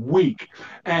shit is weak.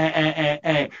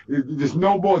 And there's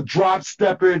no more drop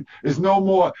stepping. There's no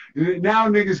more. Now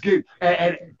niggas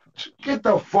get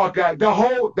the fuck out. The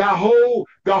whole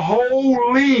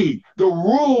league, the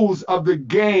rules of the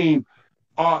game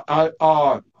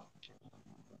are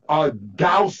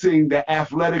dousing the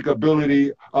athletic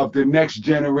ability of the next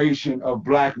generation of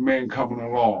black men coming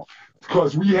along.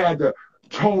 Because we had to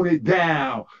tone it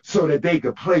down so that they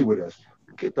could play with us.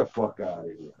 Get the fuck out of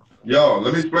here. Yo,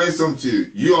 let me explain something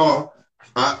to you.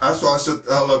 That's why I shut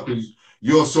the hell up, because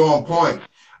you're so on point.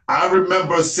 I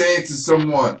remember saying to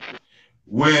someone,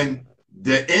 when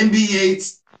the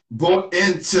NBA bought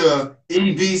into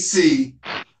EBC,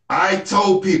 I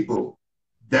told people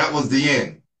that was the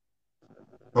end.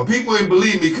 But people didn't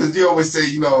believe me because they always say,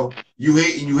 you know, you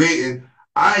hating.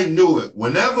 I knew it.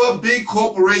 Whenever a big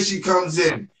corporation comes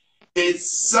in, it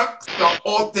sucks the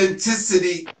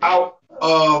authenticity out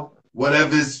of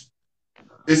whatever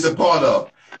it's a part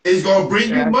of. It's going to bring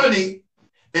you money.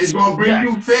 It's going to bring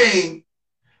you fame,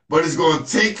 but it's going to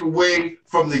take away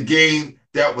from the game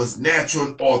that was natural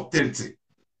and authentic.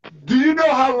 Do you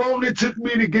know how long it took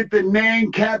me to get the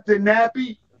name Captain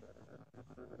Nappy?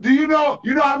 Do you know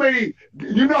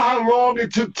how long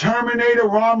it took Terminator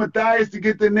Ron Mathias to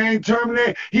get the name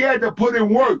Terminator? He had to put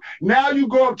in work. Now you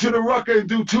go up to the rucker and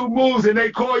do 2 moves and they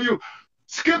call you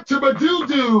Skip to my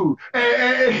doo-doo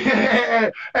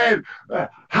and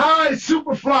High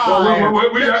Superfly.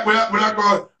 Well,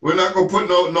 we're not gonna put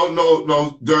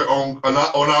no dirt on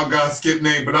our guy's Skip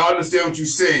name, but I understand what you're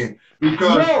saying,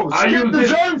 because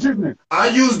I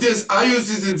use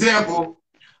this example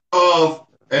of,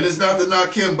 and it's not to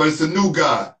knock him, but it's a new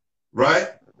guy, right?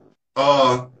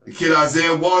 The kid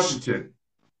Isaiah Washington.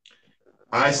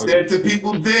 I said to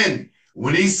people then,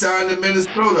 when he signed to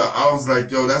Minnesota, I was like,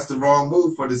 yo, that's the wrong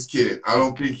move for this kid. I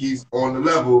don't think he's on the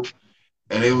level.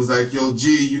 And it was like, yo,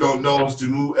 G, you don't know, it's the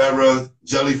new era,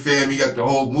 Jelly Fam, he got the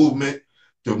whole movement.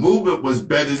 The movement was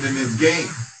better than his game.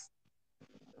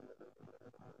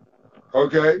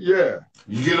 Okay, yeah.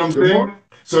 You get what I'm saying?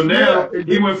 So now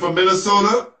he went from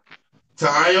Minnesota to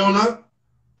Iona,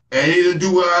 and he didn't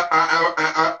do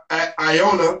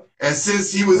Iona. And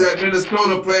since he was at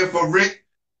Minnesota playing for Rick,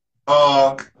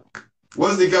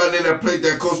 what's the guy name that played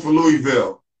that coach for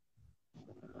Louisville?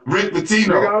 Rick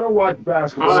Pitino. I don't watch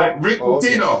basketball. Rick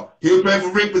Pitino. He was playing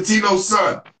for Rick Pitino's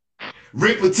son.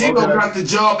 Rick Pitino got the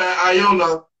job at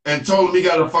Iona and told him he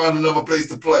got to find another place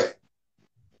to play.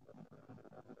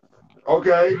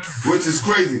 Okay. Which is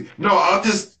crazy. No, I'm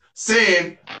just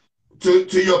saying to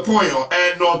your point, or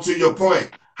adding on to your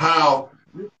point, how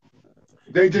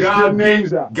they just get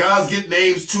names out. Guys get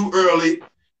names too early.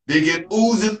 They get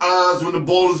oohs and ahs when the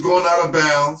ball is going out of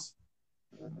bounds.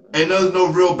 And there's no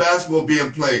real basketball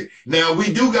being played. Now,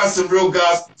 we do got some real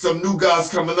guys, some new guys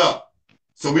coming up.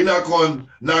 So we're not going to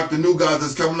knock the new guys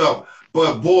that's coming up.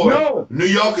 But, boy, New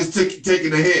York is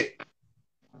taking a hit.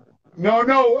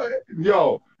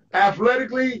 Yo,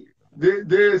 athletically,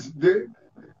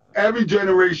 every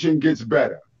generation gets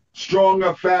better.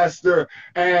 Stronger, faster,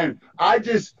 and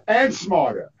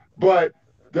smarter. But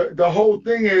the whole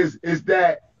thing is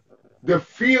that the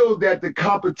field that the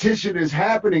competition is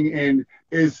happening in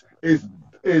is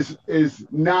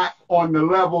not on the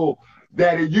level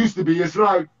that it used to be. It's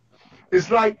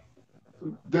like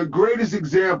the greatest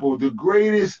example, the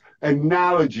greatest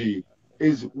analogy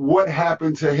is what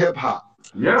happened to hip hop.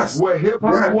 Yes. What hip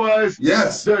hop was.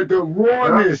 Yes. The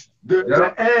rawness,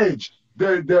 the edge,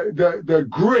 the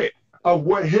grit of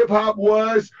what hip hop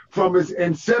was from its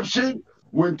inception.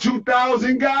 When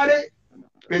 2000 got it,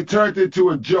 it turned into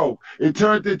a joke. It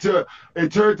turned into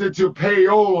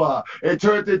payola. It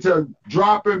turned into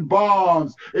dropping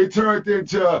bombs. It turned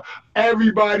into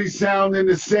everybody sounding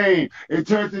the same. It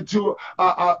turned into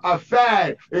a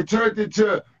fad. It turned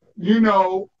into,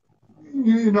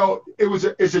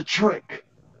 it's a trick.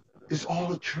 It's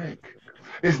all a trick.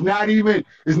 It's not even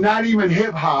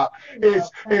hip hop.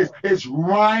 It's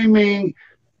rhyming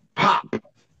pop.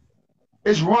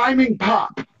 It's rhyming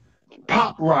pop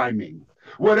rhyming,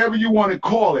 whatever you want to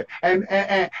call it. And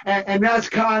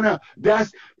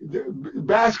that's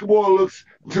basketball looks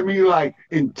to me like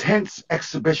intense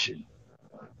exhibition.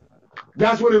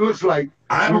 That's what it looks like.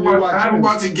 I haven't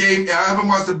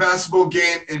watched a basketball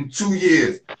game in 2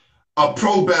 years, a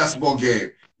pro basketball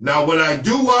game. Now, when I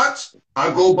do watch, I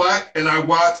go back and I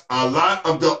watch a lot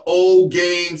of the old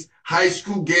games, high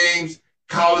school games,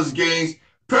 college games.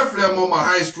 Preferably, I'm on my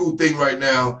high school thing right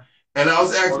now. And I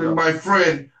was asking my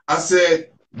friend, I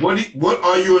said, what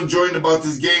are you enjoying about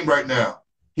this game right now?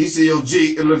 He said, yo,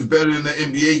 G, it looks better than the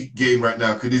NBA game right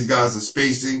now because these guys are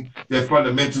spacing, their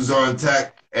fundamentals are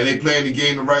intact, and they playing the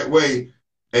game the right way.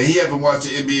 And he haven't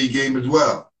watched an NBA game as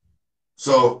well.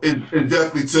 So it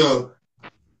definitely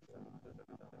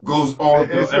goes on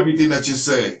to everything that you're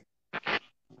saying.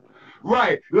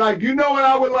 Right. Like, you know what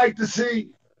I would like to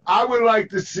see? I would like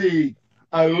to see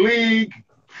a league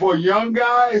for young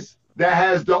guys that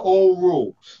has the old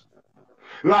rules.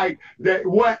 Like that.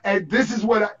 This is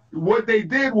what they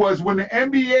did was when the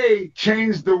NBA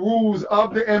changed the rules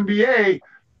of the NBA,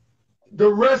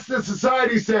 the rest of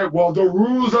society said, well, the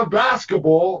rules of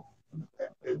basketball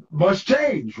must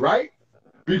change, right?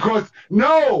 Because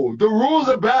no, the rules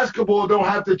of basketball don't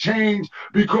have to change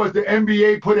because the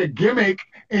NBA put a gimmick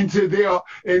into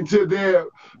their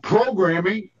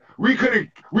programming. We could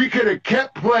have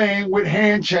kept playing with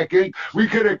hand checking. We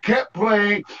could have kept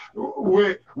playing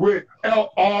with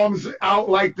arms out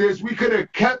like this. We could have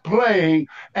kept playing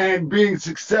and being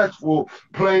successful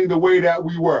playing the way that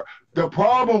we were. The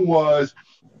problem was,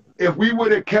 if we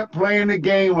would have kept playing the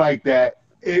game like that,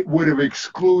 it would have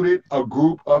excluded a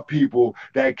group of people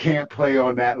that can't play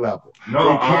on that level.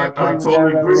 No, I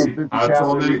totally agree. I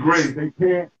totally agree.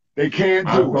 They can't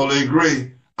do it. I totally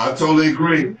agree. I totally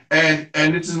agree. And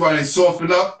this is why they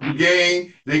soften up the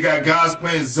game. They got guys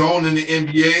playing zone in the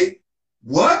NBA.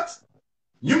 What?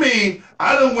 You mean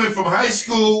I done went from high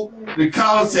school to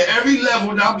college to every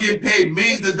level, now I'm getting paid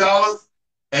millions of dollars,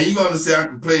 and you're going to say I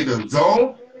can play the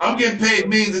zone? I'm getting paid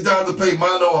millions of dollars to play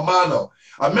mano a mano.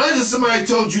 Imagine somebody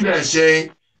told you that,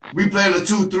 Shane. We play the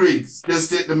 2-3, just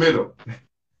sit in the middle.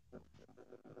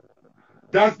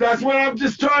 That's what I'm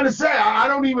just trying to say. I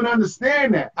don't even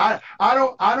understand that. I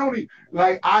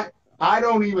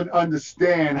don't even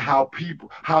understand how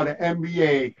the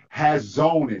NBA has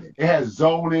zone in it. It has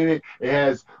zone in it. It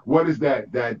has, what is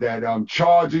that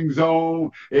charging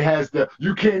zone. It has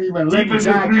you can't even let the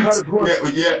guy cut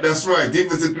across. Yeah, that's right.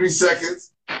 Defense in 3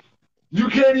 seconds. You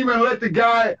can't even let the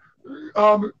guy,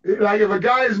 like if a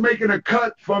guy is making a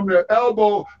cut from the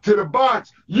elbow to the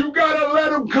box, you gotta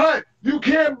let him cut. You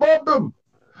can't bump him.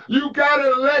 You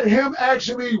gotta let him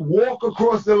actually walk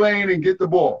across the lane and get the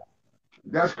ball.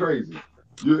 That's crazy.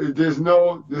 There's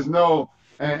no,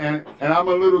 and I'm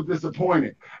a little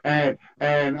disappointed. And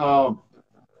I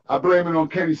blame it on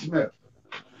Kenny Smith.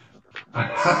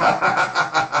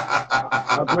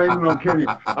 I blame it on Kenny.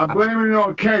 I'm blaming it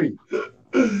on Kenny.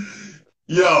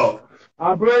 Yo.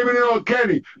 I'm blaming it on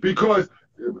Kenny because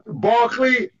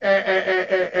Barkley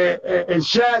and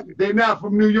Shaq, they're not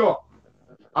from New York.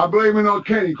 I blame it on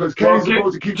Kenny because Kenny's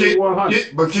supposed to keep it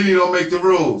 100. But Kenny don't make the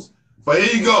rules. But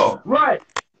here you go. Right.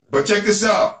 But check this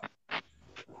out.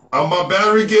 My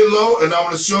battery get low, and I'm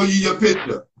going to show you your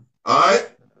picture. All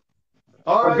right?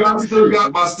 All right. My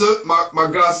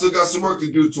guy still got some work to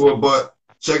do to it, but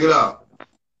check it out.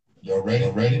 Y'all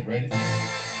ready? Ready?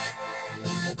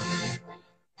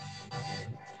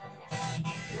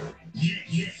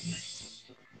 Yeah.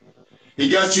 He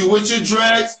got you with your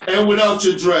dreads and without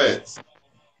your dreads.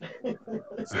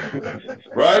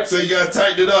 Right? So you got to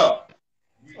tighten it up.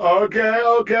 Okay.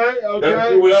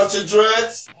 That's without your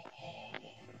dreads.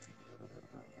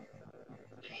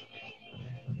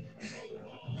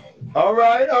 All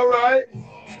right.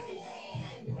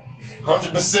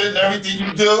 100% everything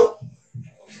you do.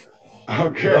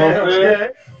 Okay.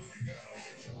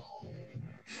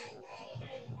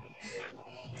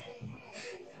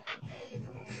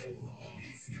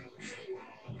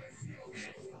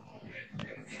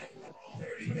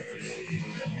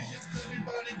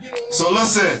 So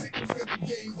listen,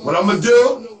 what I'm gonna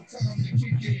do,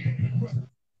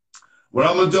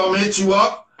 I'm gonna hit you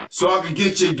up so I can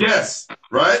get your guests,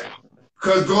 right?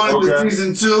 Because going into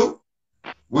season 2,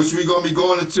 which we're gonna be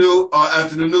going into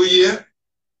after the new year,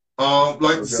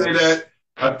 to say that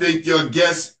I think your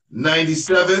guest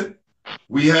 97,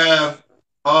 we have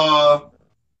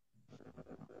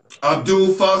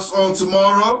Abdul Fox on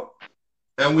tomorrow,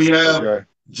 and we have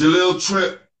Jaleel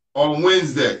Tripp on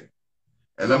Wednesday.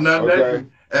 And I'm not letting,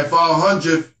 and for our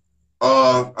 100th,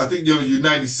 I think you're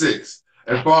 96.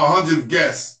 And for our 100th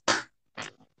guest,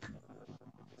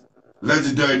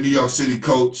 legendary New York City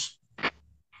coach,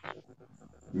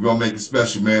 we're going to make it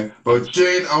special, man. But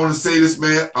Shane, I want to say this,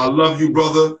 man. I love you,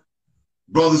 brother.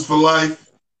 Brothers for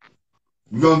life.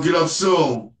 We're going to get up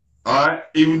soon, all right?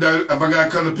 Even though if I got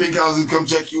to come to Pink House and come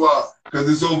check you out, because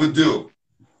it's overdue.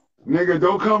 Nigga,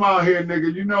 don't come out here,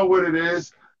 nigga. You know what it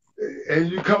is. And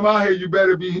you come out here, you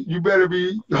better be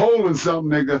holding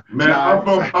something, nigga. Man, I'm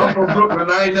from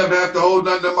Brooklyn. I ain't never have to hold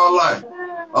nothing in my life.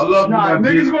 I love you,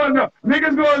 niggas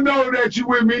gonna know that you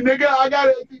with me,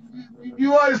 nigga.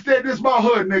 You understand this my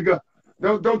hood, nigga.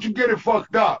 Don't you get it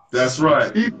fucked up. That's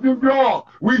right. East New York,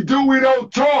 we do, we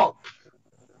don't talk.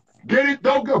 Get it?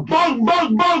 Don't go bug,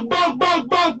 bug, bug, bug, bug,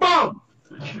 bug, bug.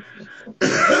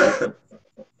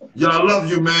 Yo, I love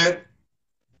you, man.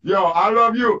 Yo, I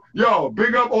love you. Yo,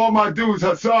 big up all my dudes.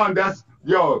 Hassan, that's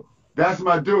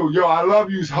my dude. Yo, I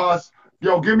love you, Hus.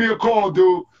 Yo, give me a call,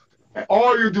 dude.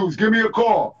 All you dudes, give me a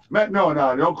call. Man, no,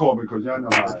 don't call me because y'all know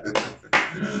how it is.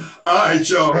 All right,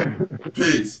 yo.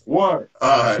 Peace. What?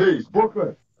 All right. Peace.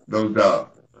 Brooklyn. No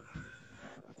doubt.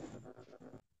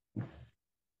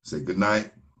 Say good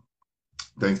night.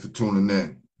 Thanks for tuning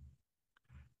in.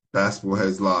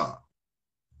 Basketballheadzz Live,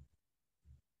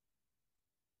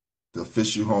 the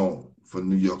official home for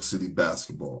New York City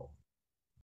basketball.